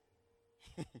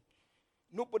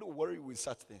 Nobody will worry with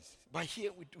such things. But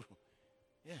here we do.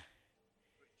 Yeah.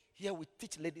 Here we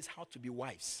teach ladies how to be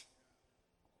wives.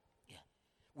 Yeah.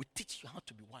 We teach you how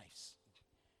to be wives.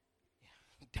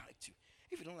 Yeah. Direct you.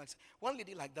 If you don't like, one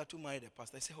lady like that who married a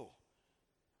pastor, I say,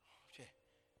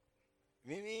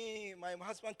 maybe my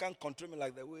husband can't control me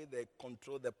like the way the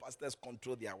pastors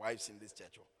control their wives in this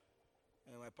church.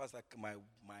 And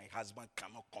my husband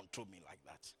cannot control me like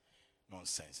that.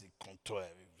 Nonsense. He control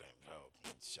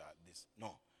this.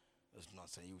 No, that's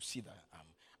nonsense. You see that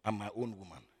I'm my own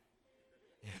woman.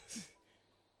 Yes.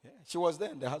 Yeah. She was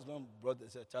there, and the husband brought and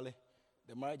said, Charlie,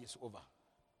 the marriage is over.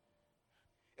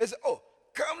 He said,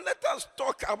 come, let us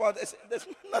talk about this. There's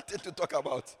nothing to talk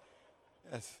about.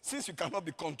 Yes. Since you cannot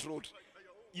be controlled,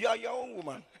 you are your own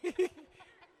woman.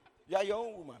 You are your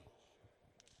own woman.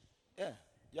 Yeah.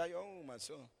 You are your own woman.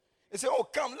 So he said,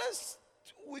 come,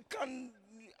 we can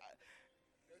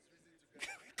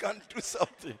do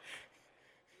something.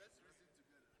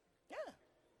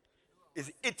 Yeah.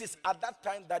 It is at that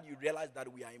time that you realize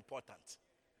that we are important.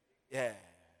 Yeah.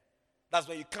 That's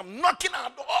when you come knocking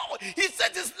at the door. He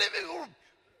said his living room.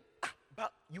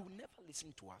 But you never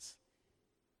listen to us.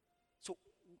 So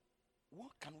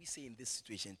what can we say in this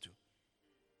situation too?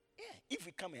 Yeah. If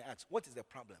we come and ask, what is the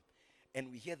problem?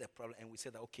 And we hear the problem and we say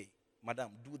that, okay,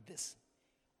 madam, do this.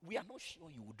 We are not sure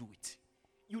you will do it.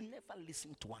 You never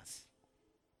listen to us.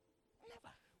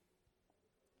 Never.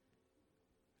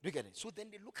 Do you get it? So then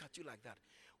they look at you like that.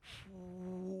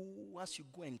 Once you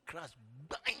go and crash,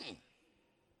 bang!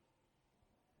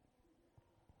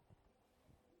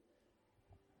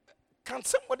 Can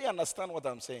somebody understand what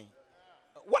I'm saying?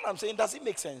 What I'm saying, does it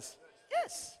make sense?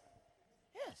 Yes.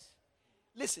 Yes.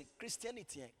 Listen,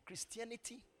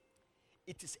 Christianity,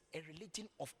 it is a religion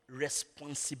of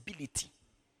responsibility.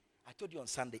 I told you on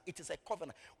Sunday, it is a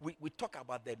covenant. We talk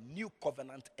about the new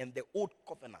covenant and the old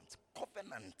covenant.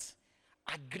 Covenant,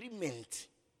 agreement.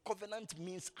 Covenant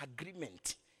means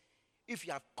agreement. If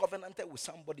you have covenanted with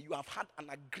somebody, you have had an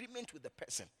agreement with the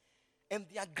person. And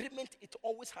the agreement, it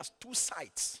always has two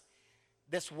sides.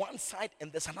 There's one side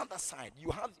and there's another side.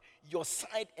 You have your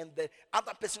side and the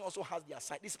other person also has their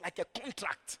side. It's like a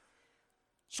contract.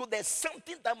 So there's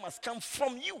something that must come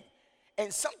from you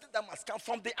and something that must come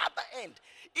from the other end.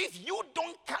 If you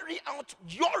don't carry out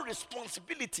your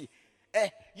responsibility,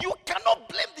 you cannot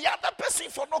blame the other person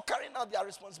for not carrying out their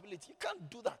responsibility. You can't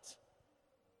do that.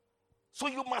 So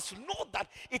you must know that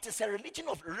it is a religion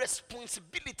of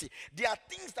responsibility. There are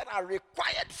things that are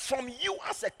required from you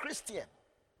as a Christian.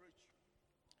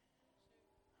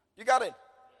 You got it?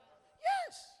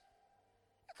 Yes.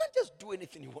 You can't just do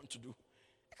anything you want to do.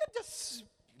 You can't just,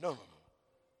 no.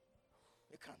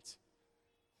 You can't.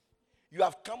 You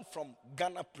have come from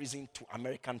Ghana prison to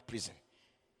American prison.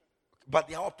 But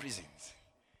they are all prisons.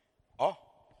 Oh,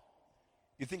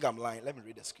 you think I'm lying? Let me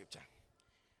read the scripture.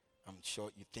 I'm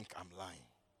sure you think I'm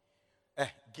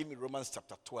lying. Give me Romans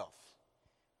chapter 12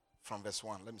 from verse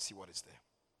 1. Let me see what is there.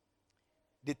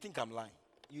 They think I'm lying.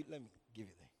 Let me give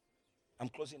you there. I'm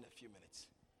closing in a few minutes.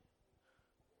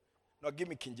 Now give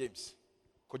me King James.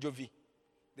 Kojovi.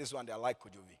 This one, they like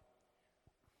Kojovi.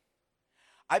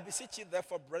 I beseech you,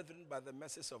 therefore, brethren, by the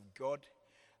mercies of God,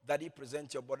 that ye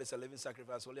present your bodies a living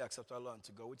sacrifice, wholly acceptable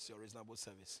unto God, which is your reasonable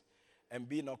service. And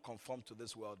be not conformed to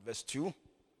this world. Verse 2.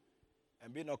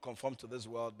 And be not conformed to this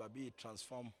world, but be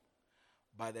transformed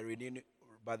by the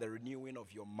renewing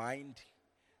of your mind,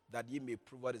 that ye may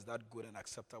prove what is that good and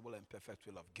acceptable and perfect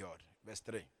will of God. Verse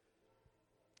 3.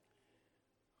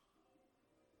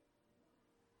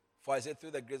 For I say, through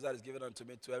the grace that is given unto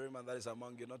me, to every man that is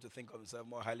among you, not to think of himself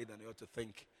more highly than he ought to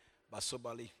think, but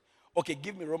soberly. Okay,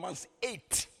 give me Romans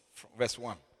 8, verse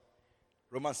 1.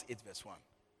 Romans 8, verse 1.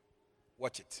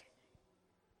 Watch it.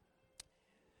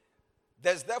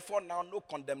 There's therefore now no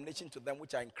condemnation to them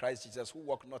which are in Christ Jesus, who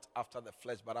walk not after the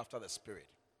flesh, but after the Spirit.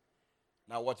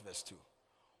 Now watch verse 2.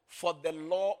 For the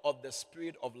law of the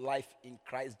Spirit of life in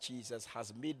Christ Jesus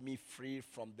has made me free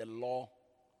from the law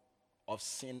of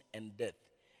sin and death.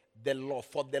 The law,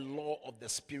 for the law of the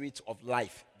Spirit of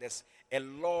life. There's a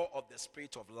law of the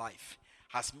Spirit of life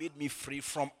has made me free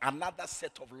from another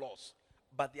set of laws.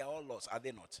 But they are all laws, are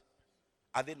they not?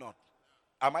 Are they not?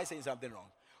 Am I saying something wrong?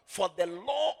 For the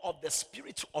law of the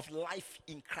Spirit of life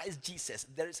in Christ Jesus,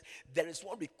 there is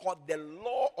what we call the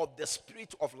law of the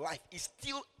Spirit of life. It's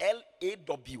still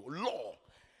L-A-W, law,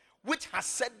 which has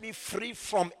set me free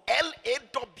from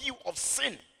L-A-W of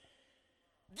sin.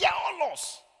 They are all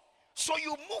laws. So you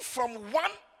move from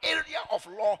one area of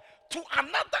law to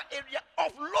another area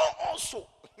of law also.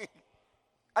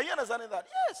 Are you understanding that?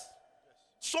 Yes.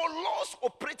 So laws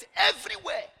operate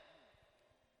everywhere.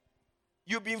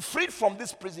 You've been freed from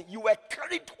this prison. You were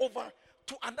carried over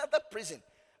to another prison.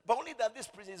 But only that this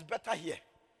prison is better here.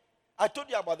 I told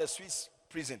you about the Swiss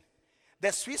prison.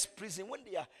 The Swiss prison, when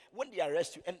they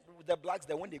arrest you, and the blacks,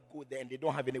 when they go there and they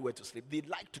don't have anywhere to sleep, they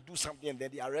like to do something and then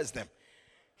they arrest them.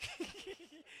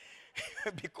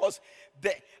 Because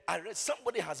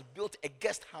somebody has built a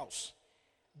guest house.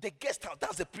 The guest house,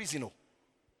 that's a prison.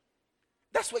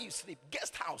 That's where you sleep.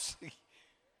 Guest house.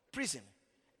 Prison.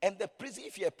 And the prison,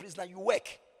 if you're a prisoner, you work.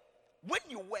 When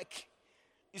you work,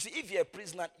 you see, if you're a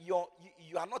prisoner, you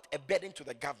are not a burden to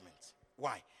the government.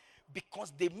 Why?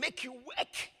 Because they make you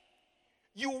work.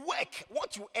 You work.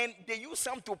 What you earn, they use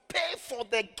some to pay for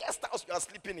the guest house you are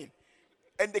sleeping in.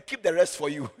 And they keep the rest for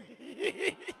you.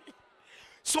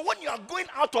 So when you are going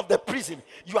out of the prison,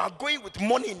 you are going with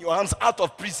money in your hands out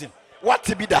of prison. What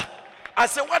Tibida? I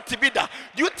said, what Tibida?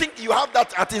 Do you think you have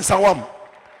that at Insawam?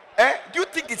 Do you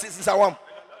think it's in Insawam?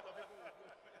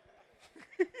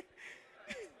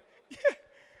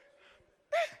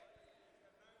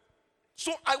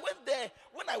 So I went there.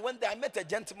 When I went there, I met a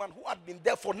gentleman who had been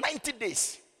there for 90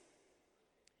 days.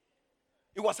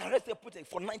 He was arrested, put in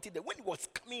for 90 days. When he was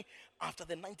coming after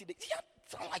the 90 days, he had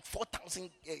something like 4,000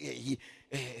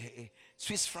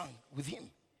 Swiss francs with him.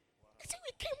 He said,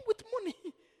 we came with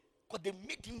money. Because they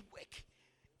made him work.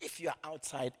 If you are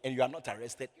outside and you are not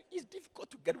arrested, it's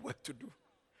difficult to get work to do.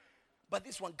 But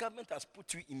this one, government has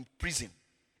put you in prison.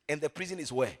 And the prison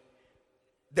is where?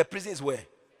 The prison is where?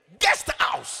 Guest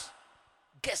house.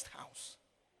 Guest house.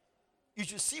 You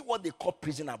should see what they call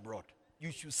prison abroad.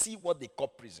 You should see what they call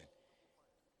prison.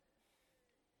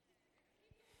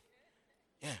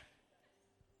 Yeah.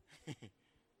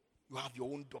 You have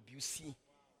your own WC.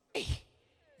 Hey,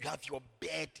 you have your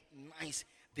bed, nice.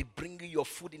 They bring you your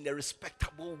food in a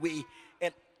respectable way.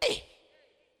 And hey,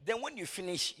 then when you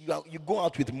finish, you go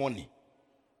out with money.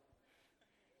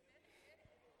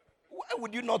 Why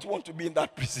would you not want to be in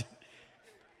that prison?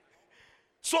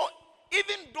 So,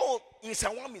 even though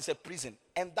Isawam is a prison,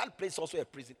 and that place also a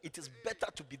prison, it is better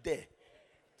to be there.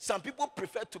 Some people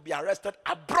prefer to be arrested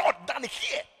abroad than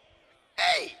here.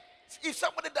 Hey, if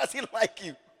somebody doesn't like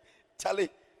you, Charlie,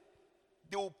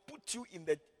 they will put you in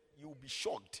the, you will be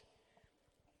shocked.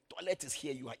 Toilet is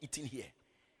here, you are eating here.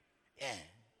 Yeah.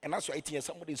 And as you are eating here,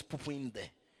 somebody is pooping in there.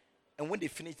 And when they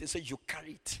finish, they say, you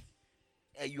carry it.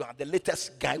 You are the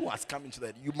latest guy who has come into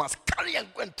that. You must carry and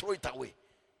go and throw it away.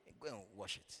 And go and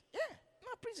wash it. Yeah,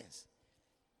 not prisons.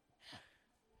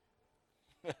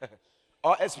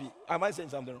 Or SP, am I saying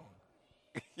something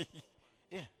wrong?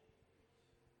 Yeah.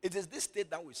 It is this state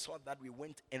that we saw that we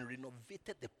went and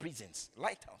renovated the prisons.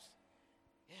 Lighthouse.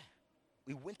 Yeah.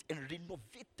 We went and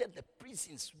renovated the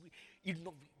prisons. We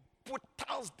put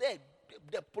tiles there.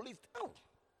 The police,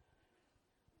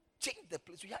 change the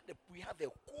place. We have a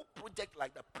whole project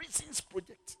like the prisons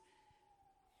project.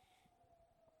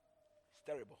 It's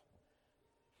terrible.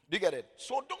 Do you get it?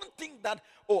 So don't think that,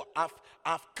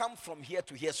 I've come from here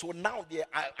to here, so now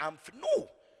I'm no.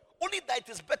 Only that it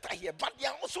is better here, but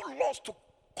there are also laws to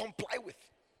comply with.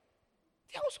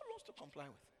 There are also laws to comply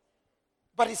with.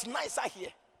 But it's nicer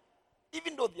here.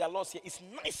 Even though there are laws here, it's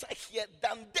nicer here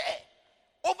than there.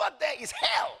 Over there is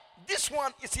hell. This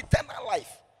one is eternal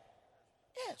life.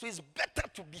 Yeah, so it's better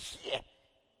to be here,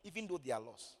 even though there are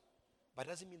laws. But it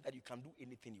doesn't mean that you can do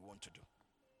anything you want to do.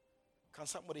 Can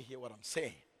somebody hear what I'm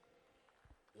saying?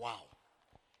 Wow.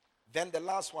 Then the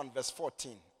last one, verse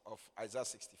 14 of Isaiah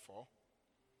 64.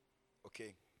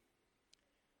 Okay.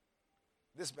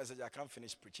 This message, I can't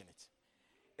finish preaching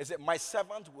it. It said, my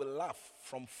servant will laugh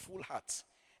from full heart,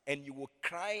 and you will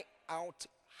cry out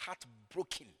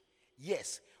heartbroken.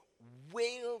 Yes,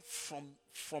 wail from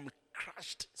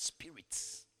crushed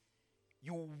spirits.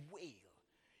 You wail.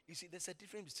 You see, there's a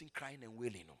difference between crying and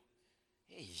wailing. No?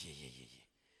 Yeah.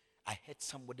 I heard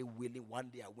somebody wailing one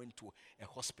day. I went to a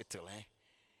hospital.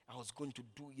 I was going to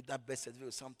do either best surgery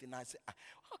or something. I said,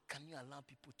 how can you allow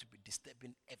people to be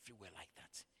disturbing everywhere like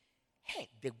that? Hey,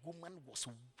 the woman was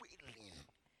wailing.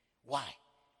 Why?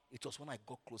 It was when I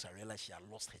got close, I realized she had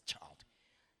lost her child.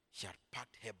 She had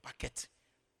packed her bucket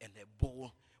and a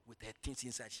bowl with her things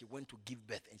inside. She went to give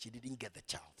birth and she didn't get the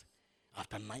child.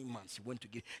 After 9 months,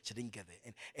 she didn't get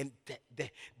it. And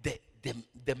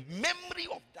the memory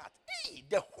of that, hey,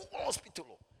 the whole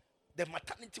hospital, the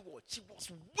maternity ward, she was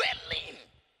wailing.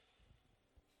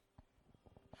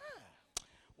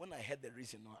 When I heard the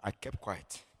reason, I kept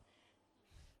quiet.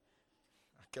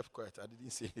 I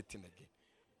didn't say anything again.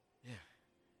 Yeah.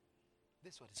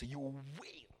 This is what it is. So you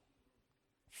wail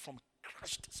from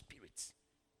crushed spirits.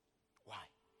 Why?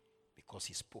 Because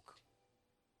he spoke.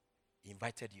 He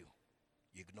invited you.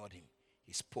 You ignored him.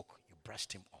 He spoke. You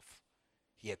brushed him off.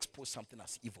 He exposed something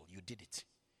as evil. You did it.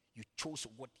 You chose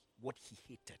what he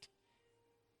hated.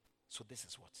 So this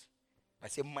is what. I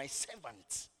say, my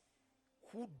servants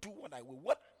who do what I will.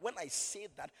 When I say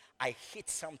that I hate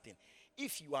something,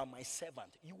 if you are my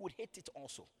servant, you would hate it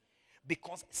also.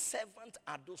 Because servants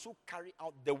are those who carry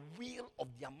out the will of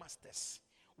their masters.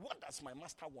 What does my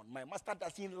master want? My master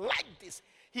doesn't like this.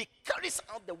 He carries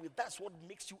out the will. That's what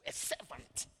makes you a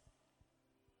servant.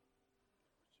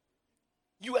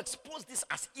 You expose this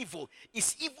as evil.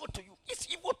 It's evil to you. It's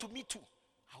evil to me too.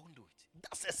 I won't do it.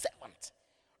 That's a servant.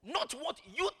 Not what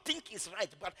you think is right,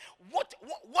 but what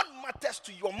matters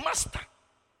to your master.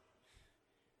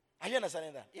 Are you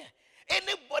understanding that? Yeah.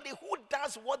 Anybody who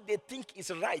does what they think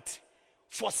is right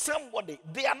for somebody,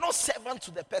 they are not servants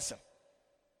to the person.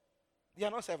 They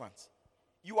are not servants.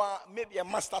 You are maybe a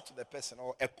master to the person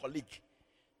or a colleague,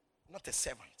 not a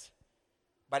servant.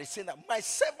 But it's saying that my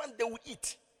servant, they will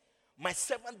eat. My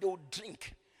servant, they will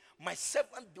drink. My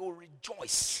servant, they will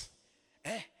rejoice.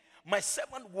 My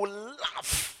servant will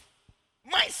laugh.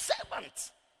 My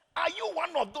servant. Are you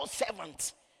one of those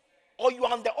servants? Or you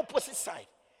are on the opposite side?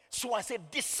 So I said,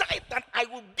 decide that I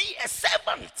will be a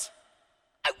servant.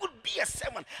 I will be a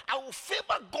servant. I will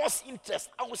favor God's interest.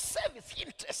 I will serve his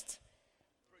interest.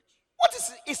 What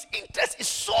is his interest? Is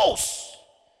souls.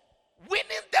 Winning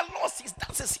the lost,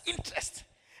 that's his interest.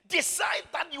 Decide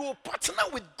that you will partner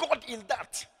with God in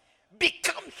that.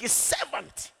 Become his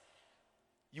servant.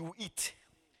 You will eat.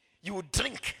 You will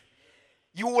drink.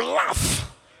 You will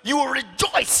laugh. You will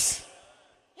rejoice.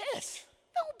 Yes,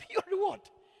 that will be your reward.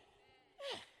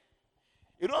 Yeah.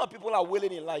 You know how people are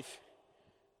wailing in life?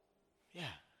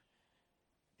 Yeah.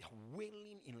 They are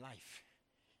wailing in life.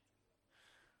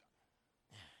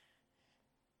 Yeah.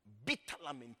 Bitter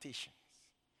lamentations.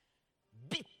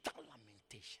 Bitter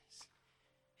lamentations.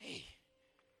 Hey,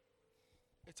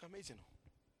 it's amazing.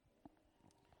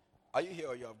 Are you here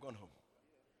or you have gone home?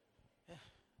 Yeah.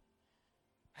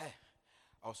 Hey,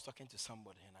 I was talking to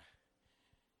somebody and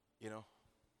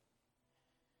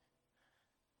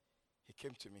he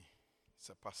came to me. He's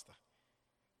a pastor.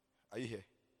 Are you here?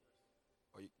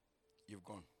 Or you've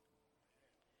gone?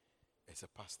 It's a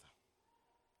pastor.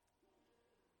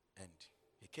 And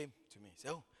he came to me. He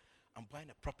said, "Oh, I'm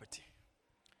buying a property.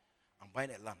 I'm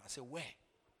buying a land." I said, "Where?"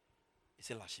 He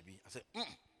said, "Lashibi." I said,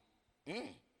 I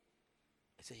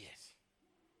said, "Yes."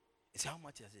 He said, "How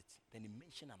much is it?" Then he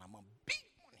mentioned an amount,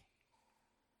 big money.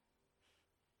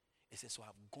 He said, "So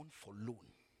I've gone for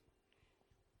loan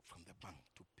from the bank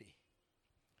to pay."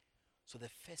 So the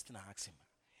first thing I asked him,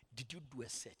 "Did you do a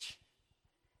search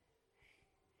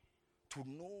to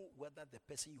know whether the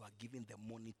person you are giving the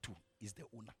money to is the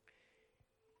owner?"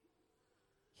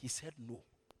 He said no.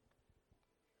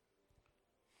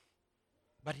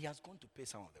 But he has gone to pay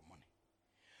some of the money.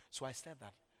 So I said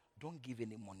that, don't give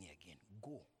any money again.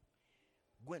 Go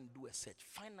and do a search.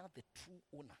 Find out the true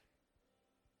owner.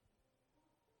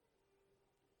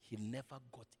 He never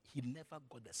got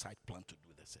the site plan to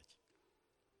do the search.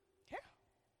 Yeah.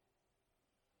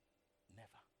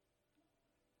 Never.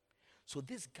 So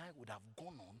this guy would have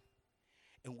gone on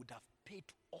and would have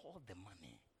paid all the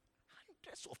money,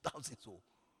 hundreds of thousands, so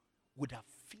would have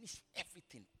finished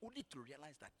everything, only to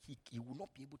realize that he will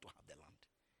not be able to have the land.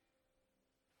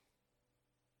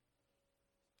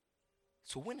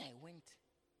 So when I went,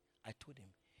 I told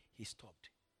him, he stopped.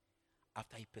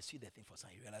 After he pursued the thing for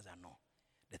some, he realized that no,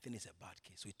 the thing is a bad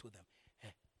case. So he told them,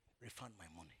 "Hey, refund my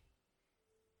money."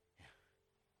 Yeah.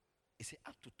 He said,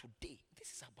 up to today,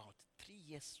 this is about 3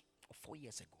 years or 4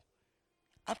 years ago.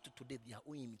 Up to today, they are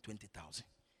owing me 20,000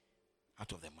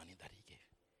 out of the money that he gave.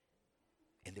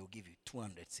 And they'll give you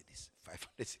 200 cedis,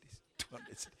 500 cedis,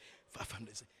 200 cedis,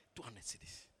 500 cedis, 200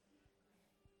 cedis.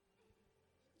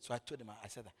 So I told him, I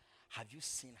said, have you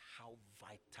seen how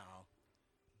vital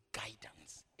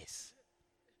guidance is?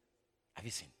 Have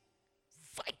you seen?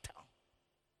 Vital.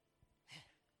 Yeah.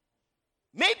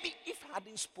 Maybe if I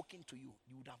hadn't spoken to you,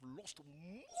 you would have lost more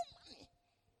money.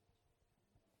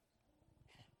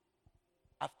 Yeah.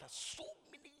 After so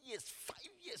many years,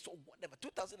 5 years or whatever,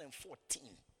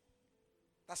 2014.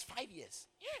 That's 5 years.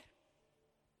 Yeah.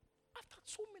 After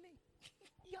so many,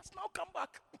 he has now come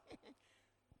back. He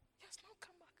has now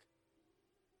come back.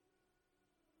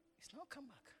 He's now come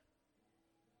back.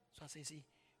 So I say, see,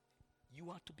 you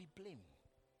are to be blamed.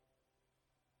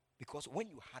 Because when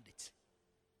you had it,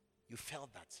 you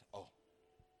felt that,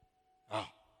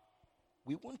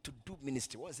 we want to do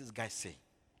ministry. What does this guy say?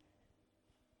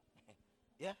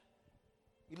 Yeah?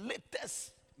 The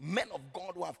latest men of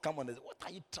God who have come on this, what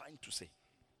are you trying to say?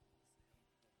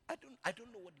 I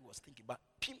don't know what he was thinking, but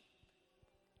Pim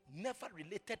never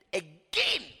related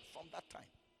again from that time.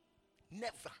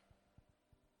 Never.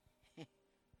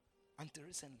 Until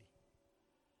recently.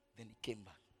 Then he came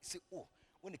back. He said,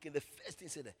 when he came, the first thing he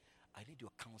said, I need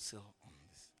your counsel on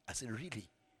this. I said, really?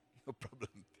 No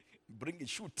problem. Bring it,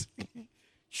 shoot.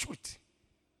 Shoot.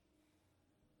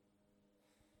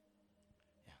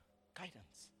 Yeah.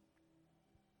 Guidance.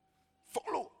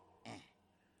 Follow.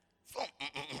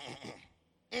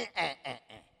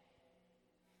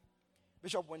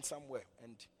 Bishop went somewhere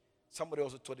and somebody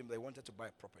also told him they wanted to buy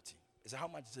a property. He said, how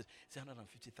much is it? He said,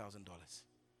 $150,000.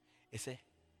 He said,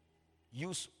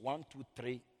 use 1, 2,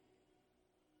 3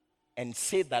 and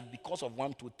say that because of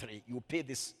 1, 2, 3, you pay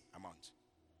this amount.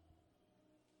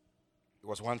 It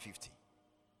was 150.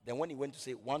 Then when he went to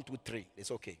say 1, 2, 3, they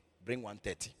said, okay, bring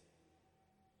 130.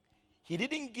 He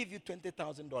didn't give you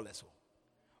 $20,000,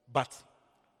 but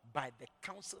by the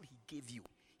counsel he gave you,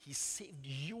 he saved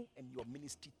you and your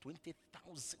ministry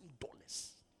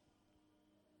 $20,000.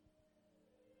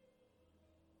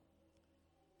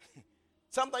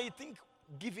 Sometimes you think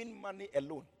giving money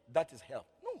alone, that is help.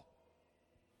 No.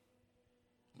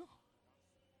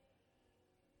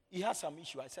 He has some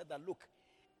issue. I said that, look,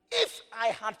 if I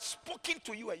had spoken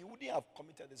to you, you wouldn't have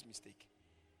committed this mistake.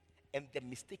 And the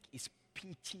mistake is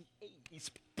pinching him.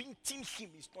 It's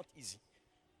not easy.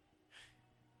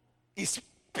 It's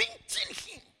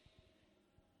pinching him.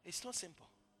 It's not simple.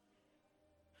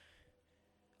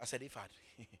 I said,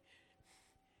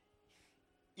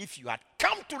 if you had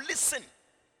come to listen,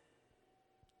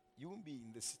 you won't be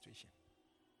in this situation.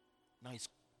 Now it's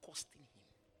costing him,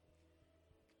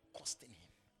 costing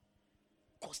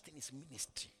his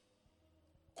ministry.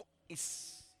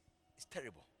 It's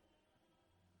terrible.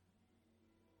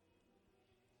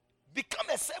 Become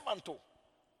a servant.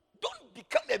 Don't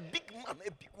become a big man,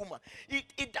 a big woman.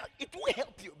 It will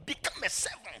help you. Become a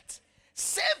servant.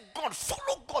 Serve God.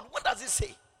 Follow God. What does it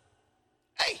say?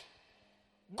 Hey,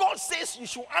 God says you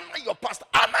should honor your pastor.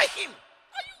 Honor him.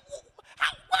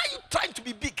 Why are you trying to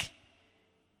be big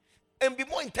and be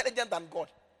more intelligent than God?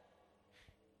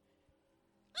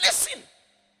 Listen.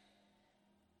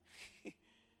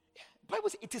 Bible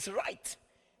says it is right.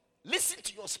 Listen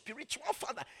to your spiritual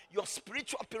father, your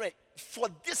spiritual parent, for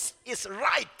this is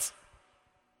right.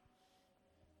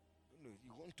 You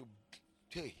want to,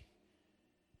 hey,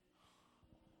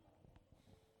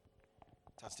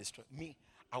 it has destroyed me.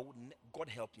 God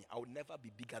help me. I would never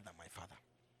be bigger than my father.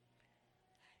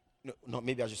 No,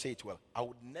 maybe I should say it well. I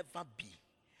would never be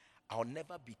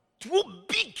too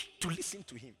big to listen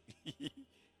to him.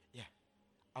 Yeah,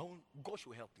 God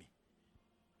should help me.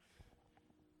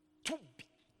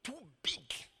 Too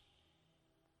big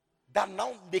that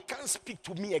now they can't speak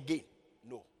to me again.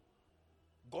 No,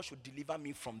 God should deliver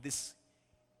me from this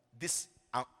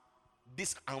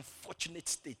unfortunate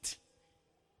state.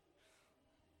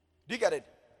 Do you get it?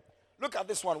 Look at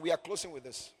this one. We are closing with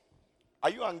this.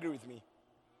 Are you angry with me?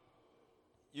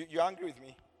 You're angry with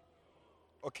me?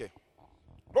 Okay.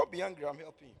 Don't be angry. I'm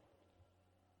helping you.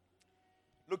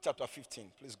 Luke chapter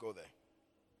 15. Please go there.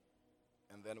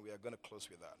 And then we are going to close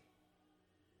with that.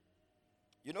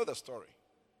 You know the story.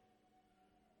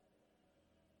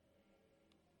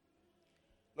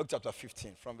 Luke chapter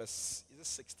 15 from verse, is it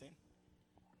 16?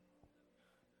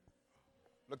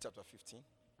 Luke chapter 15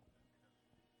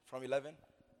 from 11.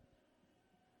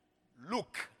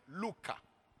 Luca.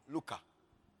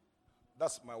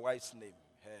 That's my wife's name.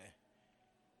 Her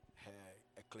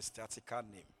ecclesiastical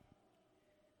name.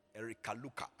 Erica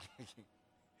Luca.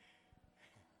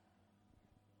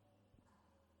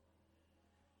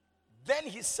 Then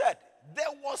he said,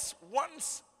 there was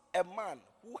once a man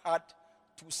who had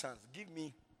 2 sons. Give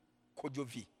me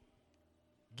Kojovi.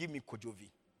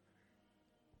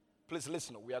 Please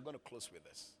listen, we are going to close with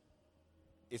this.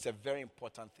 It's a very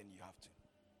important thing you have to.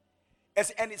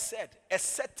 And he said, a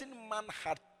certain man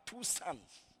had 2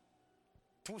 sons.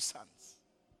 2 sons.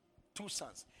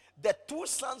 The 2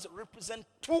 sons represent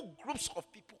 2 groups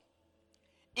of people.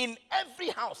 In every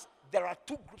house, there are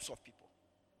 2 groups of people.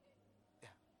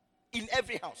 In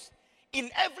every house. In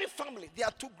every family, there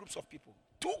are 2 groups of people.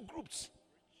 2 groups.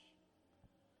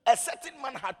 A certain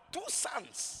man had 2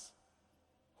 sons.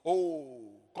 Oh,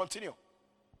 continue.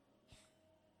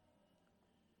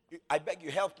 I beg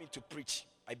you, help me to preach.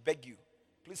 I beg you.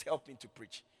 Please help me to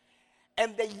preach.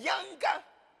 And the younger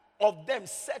of them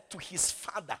said to his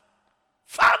father,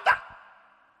 Father.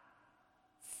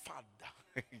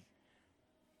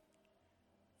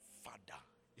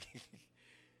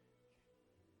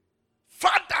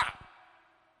 Father,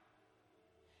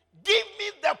 give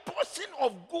me the portion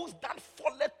of goods that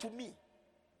falleth to me.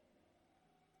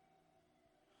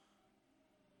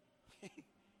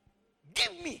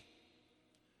 Give me.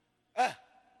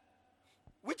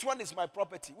 Which one is my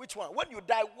property? Which one? When you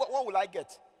die, what will I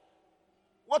get?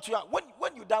 When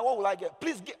you die, what will I get?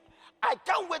 Please give. I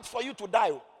can't wait for you to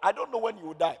die. I don't know when you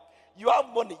will die. You have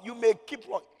money. You may keep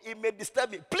wrong. It may disturb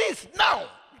me. Please, now,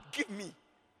 give me.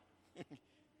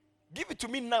 Give it to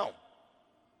me now.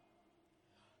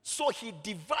 So he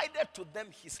divided to them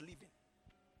his living.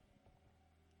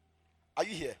 Are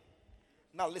you here?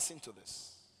 Now listen to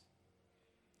this.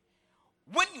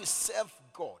 When you serve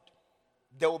God,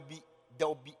 there will be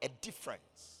a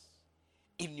difference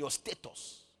in your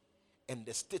status and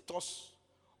the status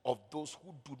of those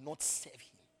who do not serve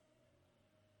him.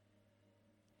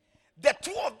 The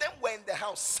 2 of them were in the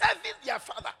house serving their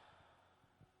father.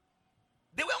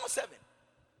 They were all serving.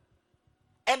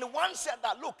 And one said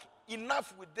that, look,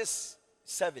 enough with this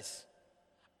service.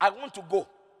 I want to go.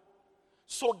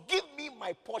 So give me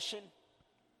my portion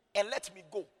and let me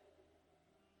go.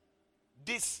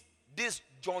 This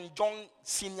John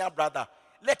senior brother,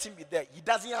 let him be there. He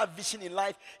doesn't have vision in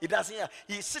life.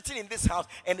 He's sitting in this house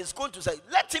and he's going to say,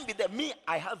 let him be there. Me,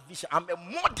 I have vision. I'm a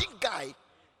modern guy.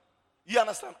 You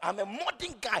understand? I'm a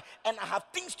modern guy and I have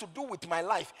things to do with my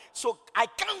life. So I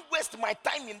can't waste my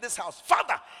time in this house.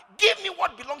 Father, give me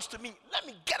what belongs to me. Let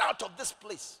me get out of this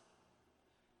place.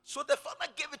 So the father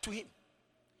gave it to him.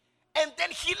 And then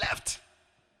he left.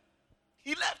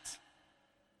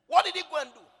 What did he go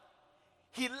and do?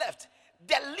 He left.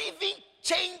 The living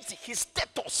changed his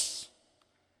status.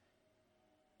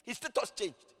 His status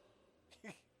changed.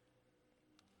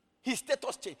 His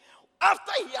status changed.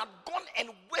 After he had gone and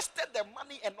wasted the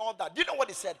money and all that, do you know what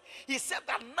he said? He said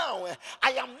that now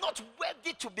I am not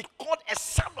worthy to be called a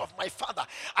son of my father.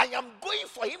 I am going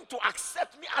for him to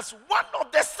accept me as one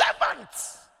of the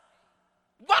servants.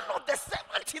 One of the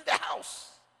servants in the house.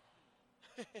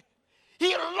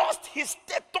 He lost his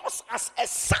status as a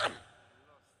son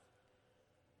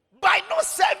by not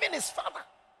serving his father.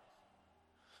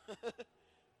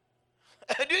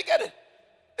 Do you get it?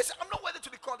 He said, I'm not worthy to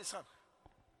be called a son.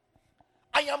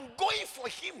 I am going for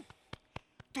him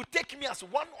to take me as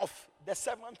one of the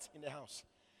servants in the house.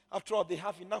 After all, they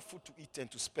have enough food to eat and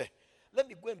to spare. Let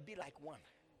me go and be like one.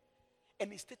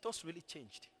 And his status really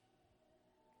changed.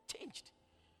 Changed.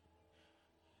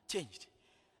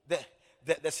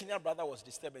 The senior brother was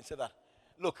disturbed and said that,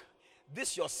 look,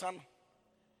 this your son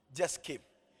just came.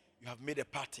 You have made a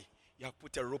party. You have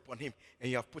put a rope on him. And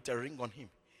you have put a ring on him.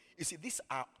 You see,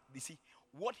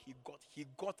 what he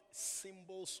got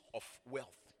symbols of wealth.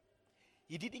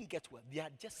 He didn't get wealth. They are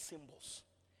just symbols.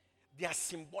 They are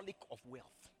symbolic of wealth.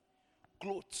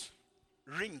 Clothes,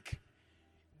 ring,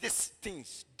 these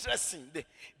things, dressing,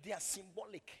 they are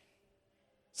symbolic.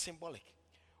 Symbolic.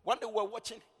 When they were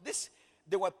watching this,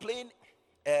 they were playing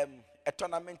a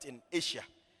tournament in Asia.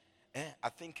 I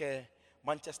think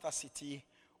Manchester City,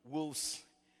 Wolves,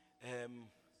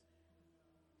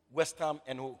 West Ham,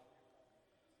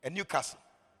 and Newcastle.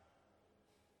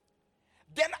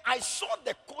 Then I saw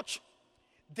the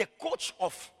coach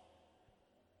of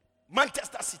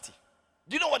Manchester City.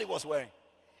 Do you know what he was wearing?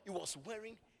 He was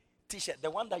wearing t-shirt, the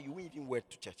one that you wouldn't even wear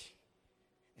to church.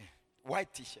 Yeah.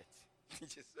 White t-shirt.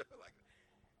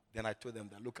 Then I told them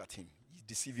that look at him. He's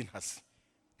deceiving us.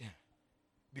 Yeah.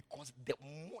 Because the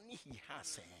money he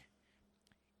has,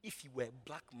 if he were a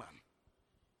black man,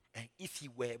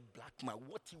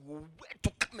 what he will wear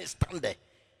to come and stand there.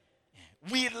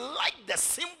 Yeah. We like the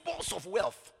symbols of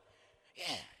wealth.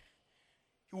 Yeah.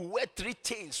 You wear 3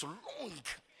 chains long.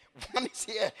 One is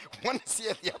here,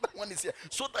 the other one is here,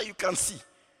 so that you can see.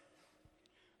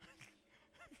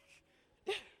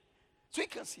 Yeah. So you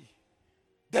can see.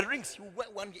 The rings, you wear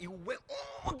one, you wear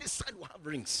all this side will have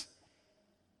rings.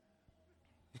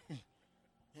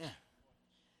 Yeah.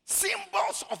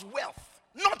 Symbols of wealth.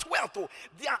 Not wealth, though.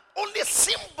 They are only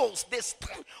symbols. They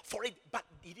stand for it. But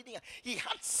he didn't. He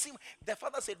had the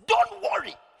father said, don't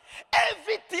worry.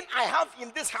 Everything I have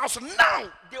in this house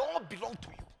now, they all belong to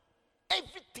you.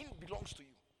 Everything belongs to you.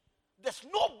 There's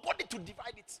nobody to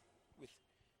divide it with.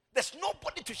 There's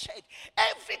nobody to share it.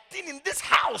 Everything in this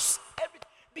house,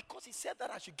 because he said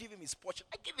that I should give him his portion,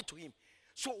 I give it to him.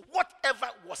 So whatever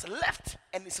was left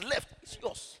and is left is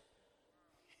yours.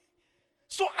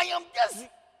 So I am just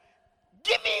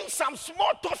giving him some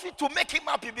small toffee to make him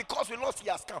happy because we lost, he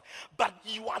has come. But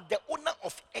you are the owner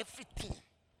of everything.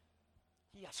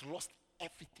 He has lost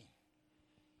everything.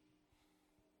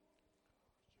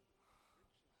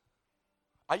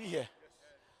 Are you here?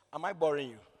 Am I boring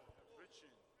you?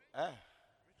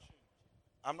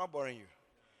 I'm not boring you.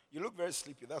 You look very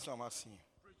sleepy. That's why I'm asking you.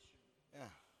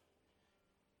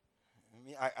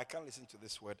 Yeah. I can't listen to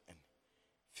this word and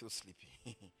feel sleepy.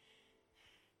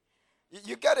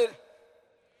 You get it?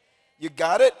 You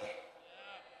got it?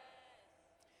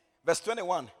 Verse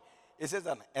 21. It says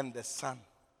that, and the son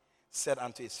said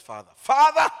unto his father,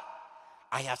 Father,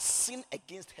 I have sinned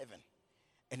against heaven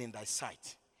and in thy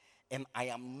sight, and I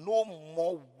am no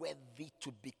more worthy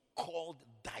to be called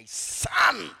thy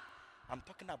son. I'm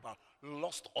talking about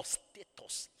loss of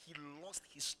status. He lost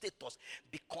his status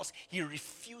because he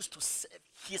refused to serve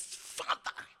his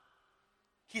father.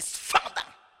 His father.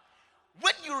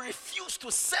 When you refuse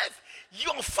to serve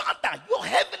your father, your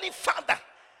heavenly father,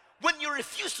 when you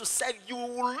refuse to serve, you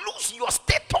will lose your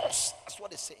status. That's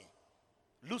what it's saying.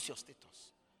 Lose your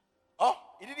status. Oh,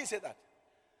 he didn't say that.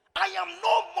 I am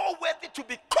no more worthy to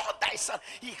be called thy son.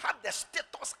 He had the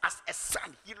status as a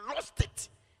son. He lost it.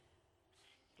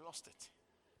 He lost it.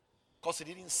 Because he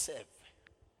didn't serve.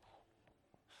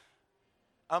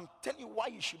 I'm telling you why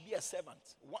you should be a servant.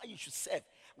 Why you should serve.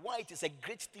 Why it is a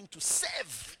great thing to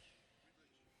serve.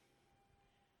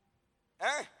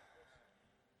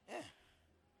 Yeah.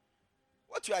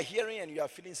 What you are hearing and you are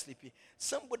feeling sleepy,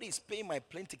 somebody is paying my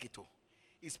plane ticket.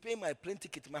 He's paying my plane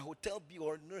ticket, my hotel bill,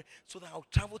 or no, so that I'll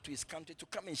travel to his country to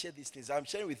come and share these things. I'm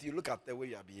sharing with you. Look at the way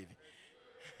you are behaving.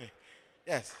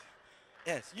 Yes.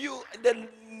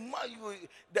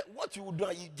 What you do,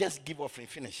 you just give offering,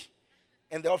 finish.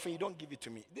 And the offering, you don't give it to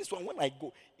me. This one, when I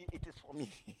go, it is for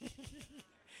me.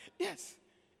 Yes.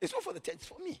 It's not for the church, it's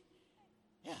for me.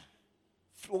 Yeah.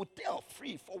 hotel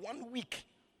free for 1 week.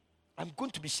 I'm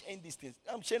going to be sharing these things.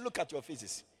 I'm sharing, look at your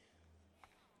faces.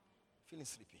 Feeling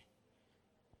sleepy.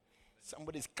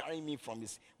 Somebody's carrying me from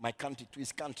my country to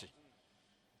his country.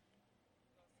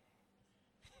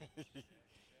 Yeah.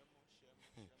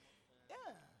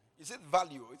 Is it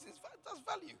value? That's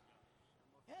value.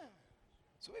 Yeah.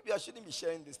 So maybe I shouldn't be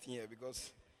sharing this thing here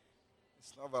because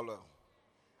it's not valuable.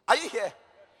 Are you here?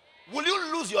 Will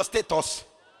you lose your status?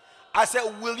 I said,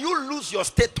 will you lose your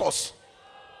status?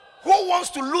 Who wants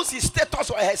to lose his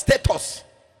status or her status?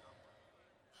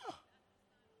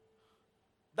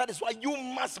 That is why you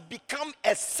must become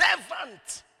a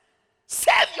servant.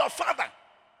 Serve your father.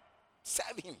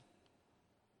 Serve him.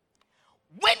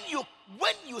 When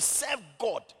you serve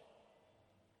God,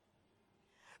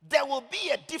 there will be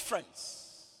a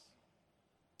difference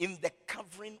in the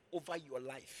covering over your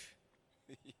life.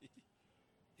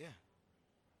 Yeah.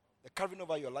 The covering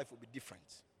over your life will be different.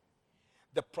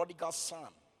 The prodigal son,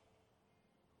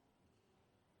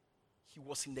 he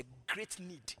was in a great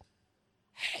need.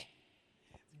 Hey,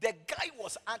 the guy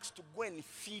was asked to go and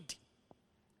feed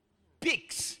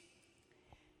pigs,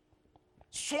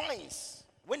 swines.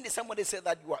 When somebody said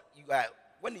that you are,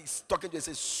 when he's talking to you, he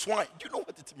says swine. Do you know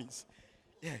what it means?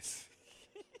 Yes.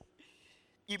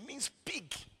 It means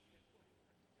pig.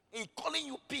 He's calling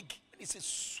you pig. When he says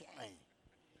swine,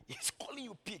 he's calling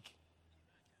you pig.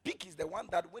 Pig is the one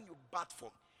that when you bath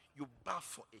for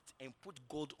it and put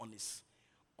gold on its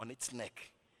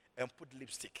neck and put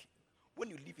lipstick. When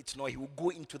you leave it now, he will go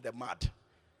into the mud.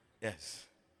 Yes.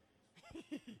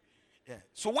 Yeah.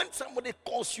 So when somebody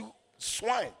calls you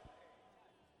swine,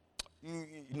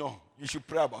 you should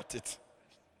pray about it.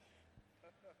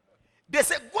 They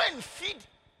say, go and feed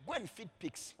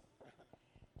pigs.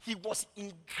 He was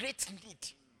in great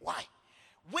need. Why?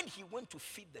 When he went to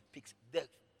feed the pigs,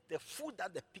 the food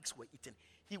that the pigs were eating,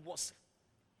 he was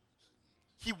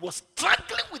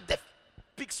struggling with the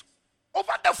pigs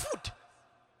over the food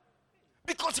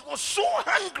because he was so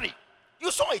hungry. You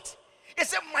saw it. He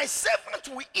said, my servant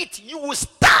will eat, you will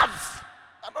starve.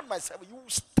 Not my servant, you will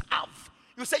starve.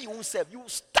 You say you won't serve, you will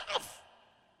starve.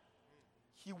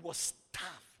 He was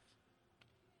starved.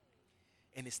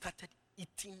 And he started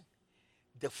eating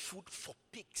the food for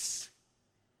pigs.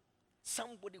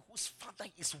 Somebody whose father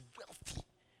is wealthy.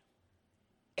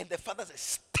 And the father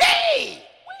says, stay!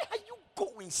 Where are you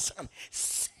going, son?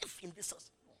 Safe in this house.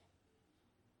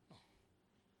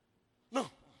 No.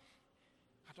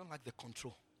 I don't like the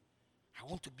control. I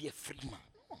want to be a free man.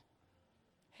 No.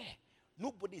 Hey,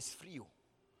 nobody is free.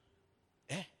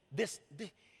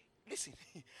 Listen,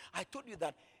 I told you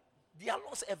that there are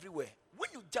laws everywhere. When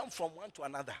you jump from one to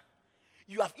another,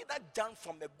 you have either jumped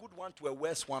from a good one to a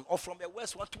worse one, or from a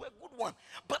worse one to a good one.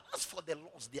 But as for the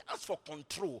laws, they ask for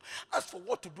control, as for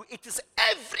what to do, it is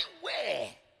everywhere.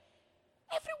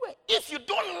 Everywhere. If you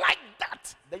don't like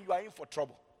that, then you are in for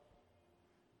trouble.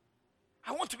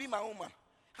 I want to be my own man.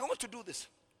 I want to do this.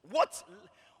 What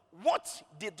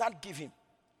did that give him?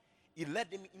 It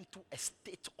led him into a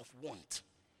state of want,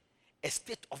 a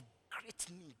state of great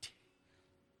need,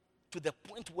 to the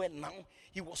point where now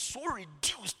he was so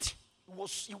reduced,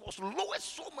 he was lowered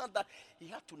so much that he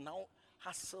had to now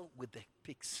hustle with the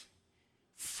pigs,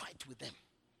 fight with them,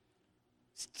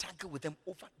 struggle with them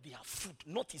over their food,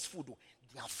 not his food,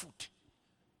 their food.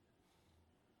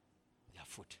 Their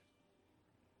food.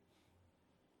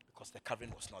 Because the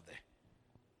covering was not there.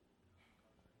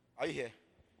 Are you here?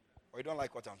 Or you don't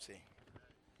like what I'm saying?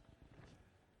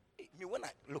 When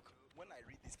I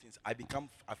read these things, I become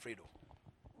afraid of.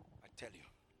 I tell you.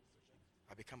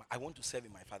 I want to serve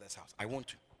in my father's house. I want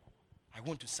to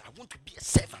be a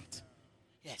servant.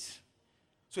 Yes.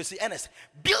 So you see, Ernest,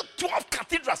 build 12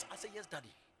 cathedrals. I say, yes,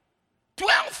 Daddy.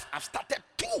 12. I've started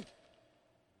 2.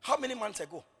 How many months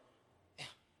ago? Yeah.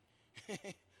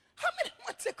 How many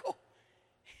months ago?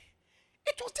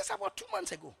 It was just about 2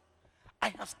 months ago. I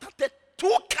have started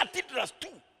 2 cathedrals, 2.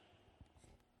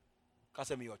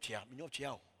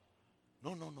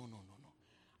 No.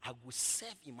 I will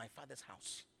serve in my father's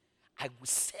house. I will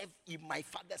serve in my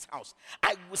father's house.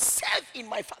 I will serve in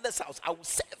my father's house. I will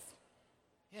serve.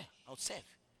 Yeah, I'll serve.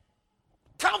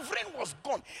 Covering was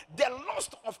gone. The loss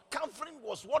of covering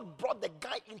was what brought the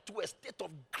guy into a state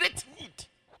of great need.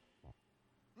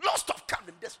 Loss of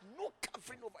covering. There's no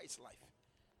covering over his life.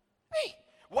 Hey,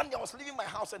 one day I was leaving my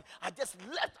house and I just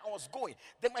left. I was going.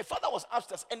 Then my father was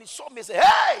upstairs and he saw me and said,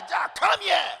 hey, Jack, come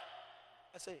here.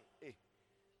 I said, hey,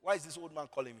 why is this old man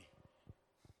calling me?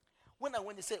 When I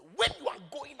went, he said, when you are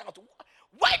going out,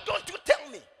 why don't you tell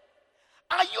me?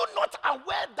 Are you not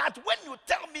aware that when you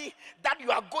tell me that you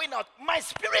are going out, my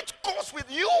spirit goes with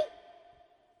you?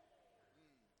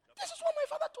 This is what my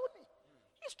father told me.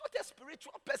 He's not a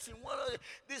spiritual person.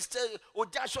 This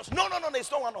audacious. No,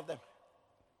 it's not one of them.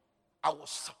 I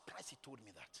was surprised he told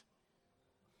me that.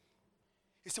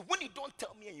 He said, when you don't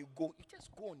tell me and you go, you just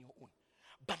go on your own.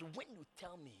 But when you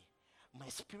tell me, my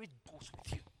spirit goes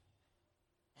with you.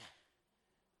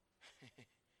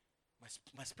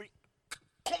 my spirit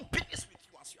accompanies with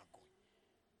you as you are going.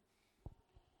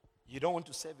 You don't want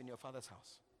to serve in your father's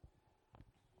house.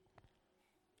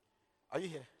 Are you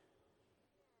here?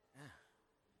 Yeah.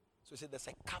 So he said there's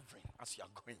a covering as you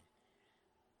are going.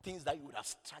 Things that you would have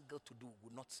struggled to do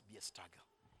would not be a struggle.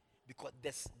 Because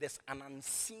there's an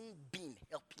unseen being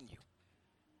helping you.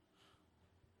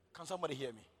 Can somebody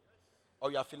hear me?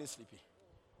 Or you are feeling sleepy?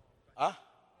 Huh?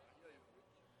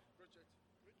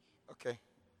 Okay.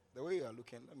 The way you are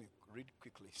looking, let me read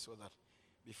quickly so that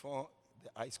before the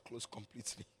eyes close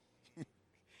completely.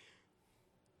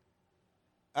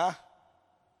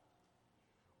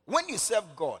 When you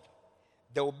serve God,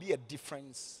 there will be a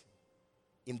difference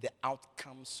in the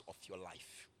outcomes of your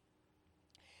life.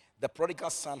 The prodigal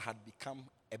son had become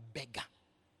a beggar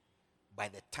by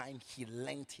the time he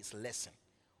learned his lesson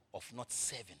of not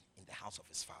serving in the house of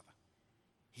his father.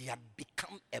 He had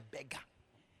become a beggar.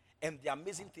 And the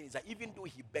amazing thing is that even though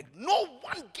he begged, no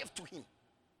one gave to him.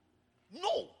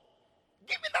 No.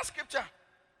 Give me that scripture.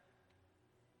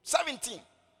 17.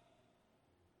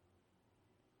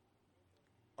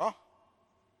 Oh,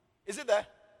 is it there?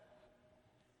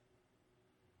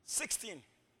 16.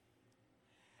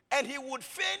 And he would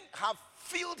fain have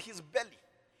filled his belly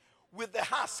with the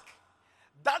husk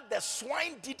that the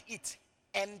swine did eat,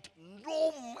 and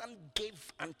no man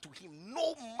gave unto him.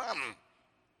 No man.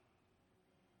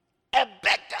 A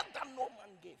beggar that no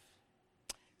man gave.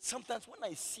 Sometimes when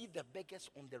I see the beggars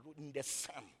on the road in the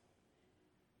sun,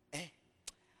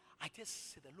 I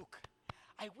just say, look,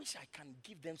 I wish I can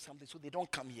give them something so they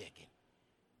don't come here again.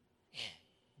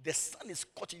 The sun is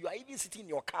scorching. You are even sitting in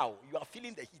your car. You are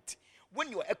feeling the heat. When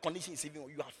your air conditioning is even,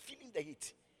 you are feeling the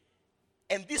heat.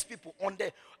 And these people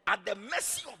at the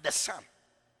mercy of the sun.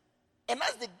 And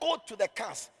as they go to the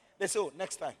cars, they say, oh,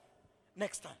 next time.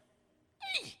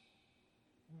 Hey,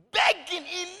 begging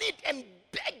in need and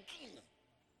begging.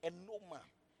 And no man.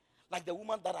 Like the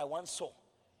woman that I once saw.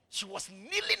 She was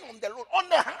kneeling on the road, on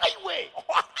the highway.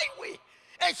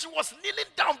 And she was kneeling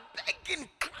down, begging,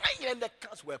 crying, and the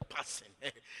cars were passing.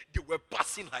 They were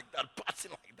passing like that.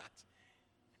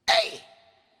 Hey,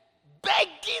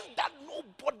 begging that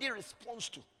nobody responds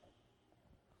to.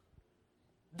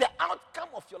 The outcome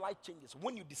of your life changes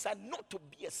when you decide not to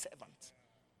be a servant.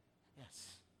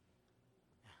 Yes.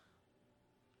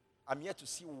 I'm here to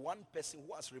see one person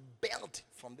who has rebelled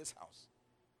from this house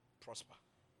prosper.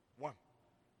 One.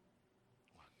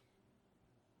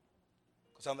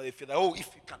 Because somebody feel that,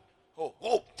 if we can,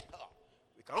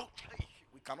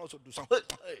 we can also do something.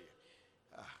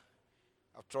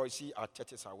 After all, you see, our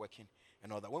churches are working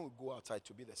and all that. When we go outside,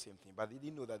 to be the same thing. But they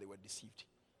didn't know that they were deceived.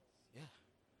 Yeah.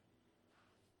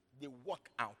 They walk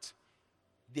out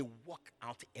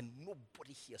and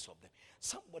nobody hears of them.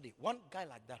 One guy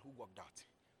like that who walked out.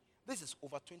 This is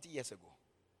over 20 years ago.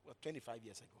 25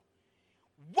 years ago.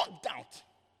 Walked out.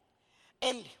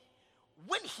 And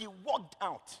when he walked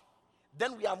out,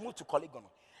 then we are moved to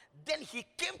Colegono. Then he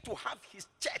came to have his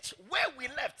church where we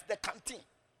left the canteen.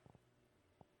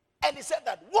 And he said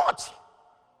that, watch.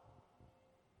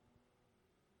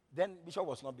 Then Bishop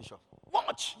was not Bishop.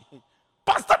 Watch.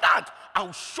 Pastor Dad,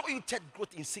 I'll show you church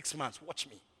growth in 6 months. Watch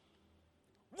me.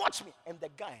 And the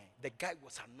guy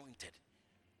was anointed.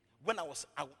 When I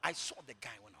saw the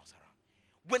guy when I was around.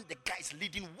 When the guy is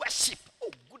leading worship. Oh,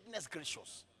 goodness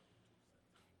gracious.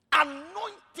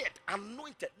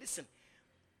 Anointed. Listen,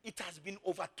 it has been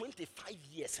over 25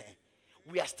 years.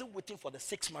 We are still waiting for the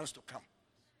 6 months to come.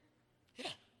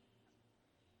 Yeah.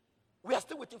 We are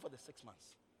still waiting for the 6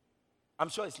 months. I'm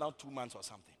sure it's now 2 months or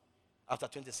something. After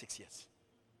 26 years.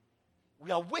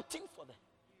 We are waiting for them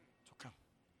to come.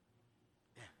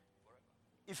 Yeah.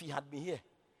 If he had been here,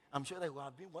 I'm sure that he would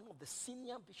have been one of the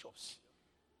senior bishops.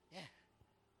 Yeah.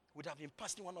 Would have been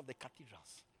pastoring one of the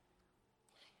cathedrals.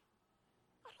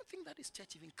 I don't think that this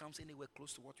church even comes anywhere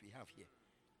close to what we have here.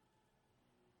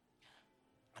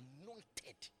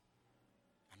 Anointed.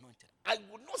 I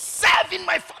would not serve in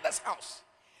my father's house.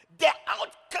 The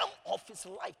outcome of his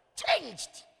life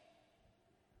changed.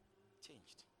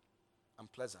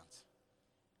 Unpleasant.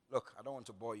 Look, I don't want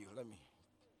to bore you. Let me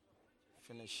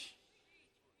finish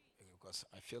because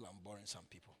I feel I'm boring some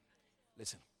people.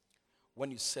 Listen,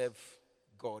 when you serve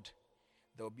God,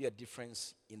 there will be a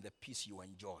difference in the peace you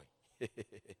enjoy.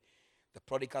 The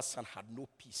prodigal son had no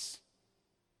peace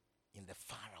in the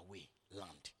faraway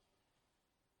land.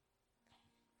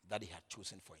 that he had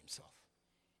chosen for himself.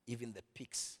 Even the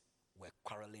pigs were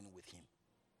quarreling with him.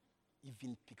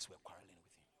 Even pigs were quarreling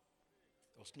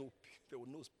with him. There was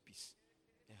no peace.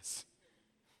 Yes.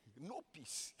 No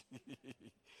peace.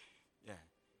 Yeah.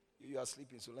 You are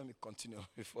sleeping, so let me continue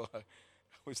before I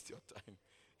waste your time.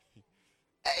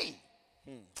 Hey!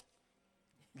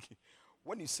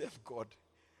 When you serve God,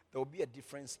 there will be a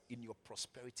difference in your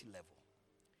prosperity level.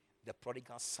 The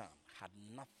prodigal son had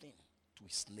nothing to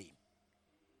his name.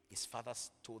 His father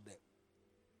told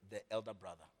the elder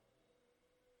brother,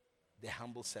 the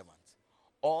humble servant,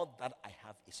 all that I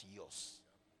have is yours.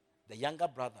 The younger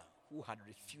brother, who had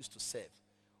refused to serve,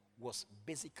 was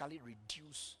basically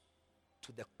reduced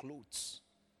to the clothes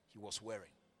he was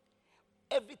wearing.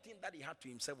 Everything that he had to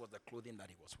himself was the clothing that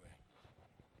he was wearing.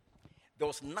 There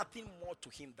was nothing more to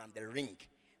him than the ring,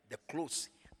 the clothes,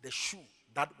 the shoe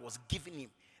that was given him.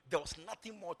 There was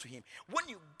nothing more to him. When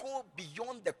you go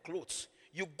beyond the clothes,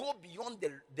 you go beyond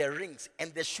the rings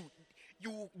and the shoe,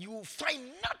 you find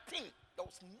nothing. There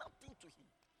was nothing to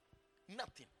him.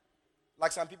 Nothing.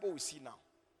 Like some people we see now.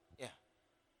 Yeah.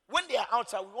 When they are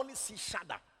outside, we only see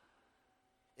shadow.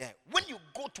 Yeah. When you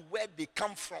go to where they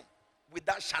come from with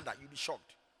that shadow, you'll be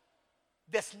shocked.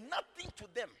 There's nothing to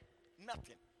them.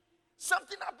 Nothing.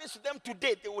 Something happens to them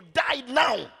today, they will die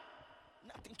now.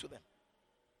 Nothing to them.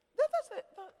 That's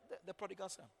the prodigal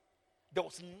son. There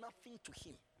was nothing to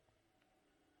him.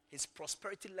 His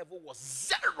prosperity level was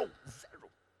zero.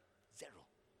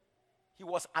 He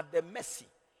was at the mercy.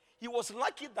 He was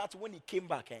lucky that when he came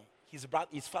back,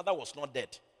 his father was not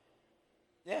dead.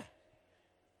 Yeah.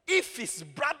 If his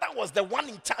brother was the one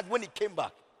in charge when he came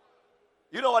back,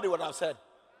 you know what he would have said?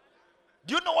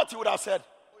 Do you know what he would have said?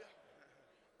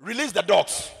 Release the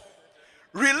dogs.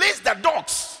 Release the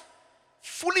dogs.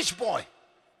 Foolish boy.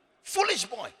 Foolish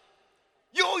boy.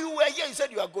 You were here, you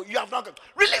said you are going. You have not gone.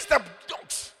 Release the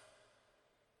dogs.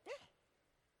 Yeah.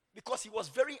 Because he was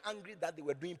very angry that they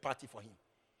were doing party for him.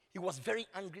 He was very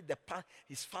angry that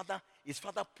his father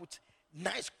put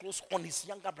nice clothes on his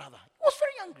younger brother. He was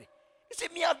very angry. He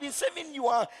said, me, I've been saving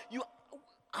you.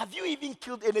 Have you even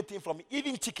killed anything from me?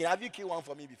 Even chicken, have you killed one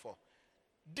for me before?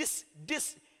 This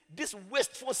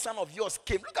wasteful son of yours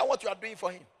came. Look at what you are doing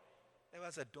for him. I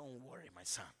said, don't worry, my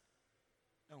son.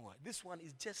 Don't worry. This one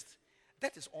is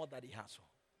that is all that he has.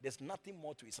 There's nothing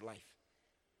more to his life.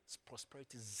 His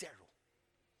prosperity is zero.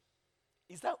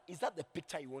 Is that the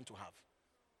picture you want to have?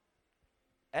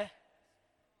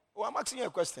 Oh, I'm asking you a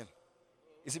question.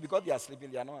 Is it because they are sleeping,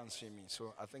 they are not answering me?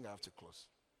 So I think I have to close.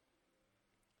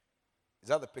 Is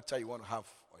that the picture you want to have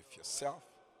of yourself?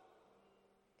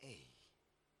 Hey.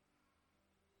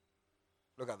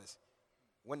 Look at this.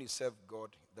 When you serve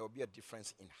God, there will be a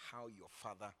difference in how your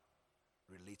father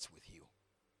relates with you.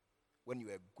 When you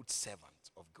are a good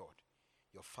servant of God,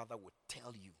 your father will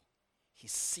tell you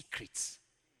his secrets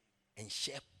and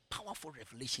share powerful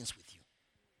revelations with you.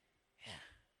 Yeah.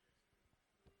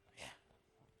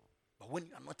 But when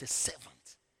you are not a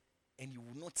servant and you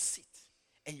will not sit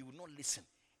and you will not listen,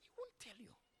 he won't tell you.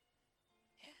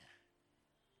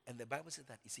 Yeah. And the Bible says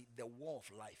that, you see, the war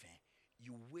of life,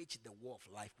 you wage the war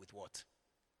of life with what?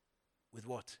 With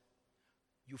what?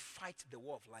 You fight the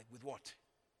war of life with what?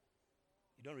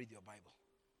 You don't read your Bible.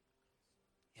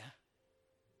 Yeah?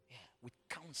 Yeah. With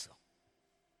counsel.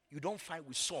 You don't fight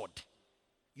with sword.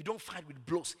 You don't fight with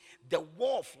blows. The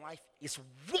war of life is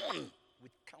won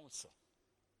with counsel.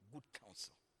 Good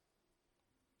counsel.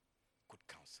 Good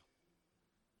counsel.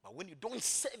 But when you don't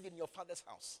serve in your father's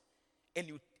house and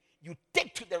you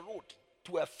take to the road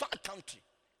to a far country,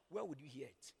 where would you hear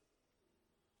it?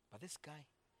 But this guy,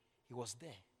 he was there.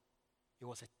 He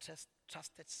was a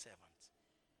trusted servant.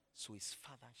 So his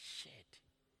father shared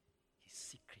his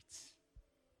secrets.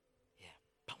 Yeah,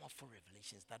 powerful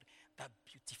revelations that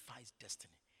beautifies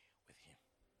destiny with him.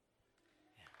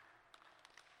 Yeah.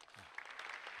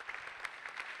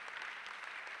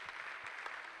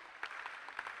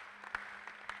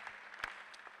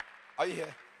 Are you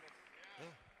here? Yeah.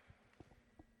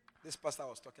 This pastor I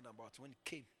was talking about, when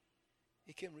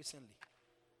he came recently.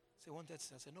 So I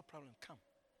said, no problem, come.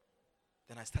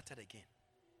 Then I started again.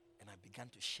 And I began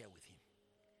to share with him.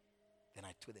 Then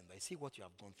I told him, I see what you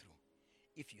have gone through.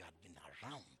 If you had been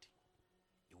around,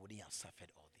 you wouldn't have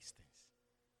suffered all these things.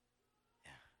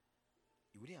 Yeah.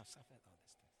 You wouldn't have suffered all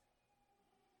these things.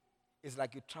 It's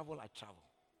like you travel, I travel.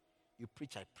 You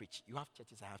preach, I preach. You have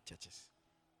churches, I have churches.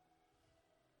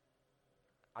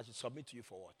 I should submit to you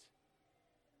for what?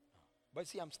 But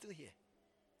see, I'm still here.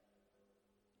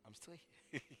 I'm still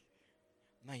here.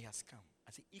 Now he has come.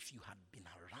 I said, if you had been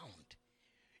around,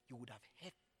 you would have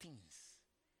heard things.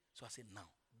 So I said, now,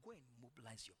 go and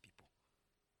mobilize your people.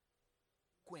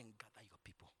 go and gather your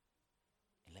people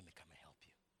and let me come and help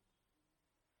you.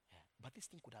 Yeah. But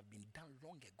this thing could have been done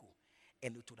long ago,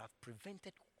 and it would have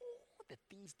prevented all the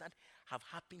things that have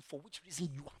happened for which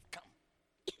reason you have come.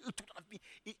 It would have been,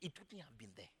 it wouldn't have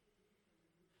been there.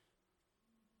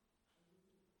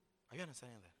 Are you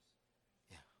understanding that?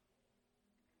 Yeah.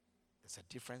 There's a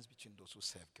difference between those who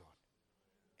serve God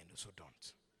and those who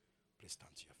don't. Please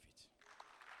stand to your feet.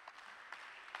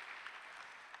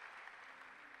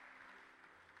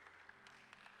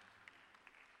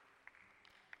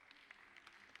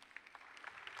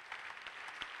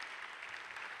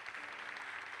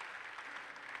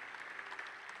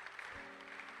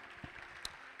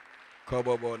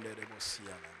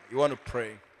 You want to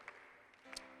pray?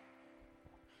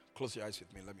 Close your eyes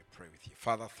with me. Let me pray with you.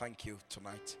 Father, thank you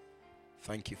tonight.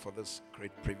 Thank you for this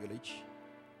great privilege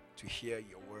to hear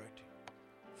your word.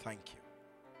 Thank you.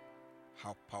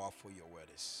 How powerful your word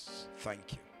is.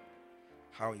 Thank you.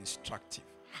 How instructive,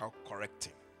 how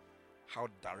correcting, how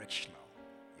directional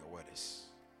your word is.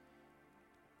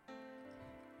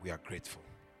 We are grateful.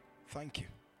 Thank you.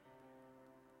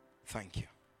 Thank you.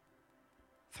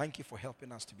 Thank you for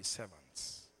helping us to be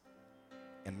servants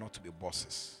and not to be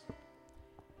bosses.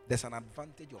 There's an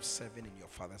advantage of serving in your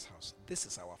Father's house. This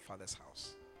is our Father's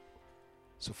house.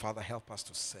 So, Father, help us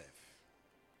to serve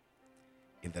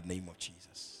in the name of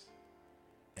Jesus.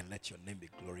 And let your name be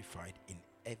glorified in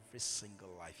every single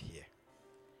life here.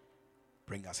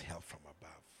 Bring us help from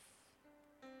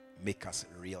above. Make us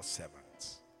real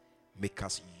servants. Make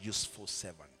us useful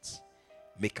servants.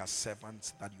 Make us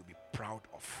servants that you'll be proud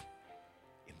of.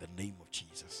 In the name of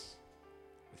Jesus.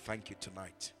 We thank you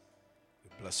tonight. We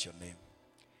bless your name.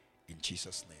 In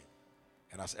Jesus' name.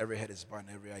 And as every head is bowed and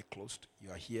every eye closed,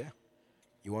 you are here.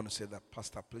 You want to say that,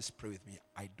 Pastor, please pray with me.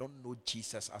 I don't know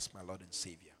Jesus as my Lord and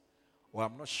Savior. Or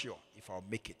I'm not sure if I'll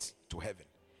make it to heaven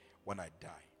when I die.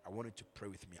 I want you to pray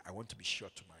with me. I want to be sure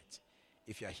tonight.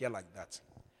 If you're here like that,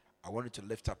 I want you to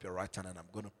lift up your right hand and I'm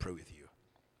going to pray with you.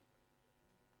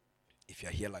 If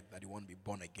you're here like that, you want to be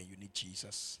born again, you need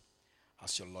Jesus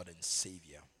as your Lord and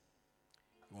Savior.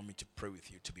 You want me to pray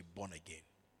with you to be born again,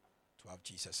 to have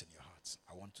Jesus in your hearts.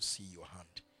 I want to see your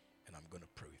hand and I'm going to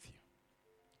pray with you.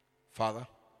 Father,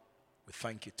 we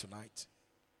thank you tonight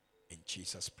in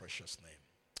Jesus' precious name.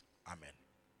 Amen.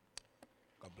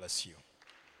 God bless you.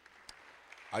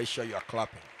 Are you sure you are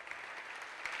clapping?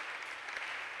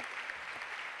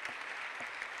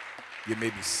 You may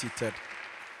be seated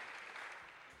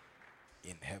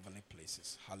in heavenly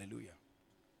places. Hallelujah.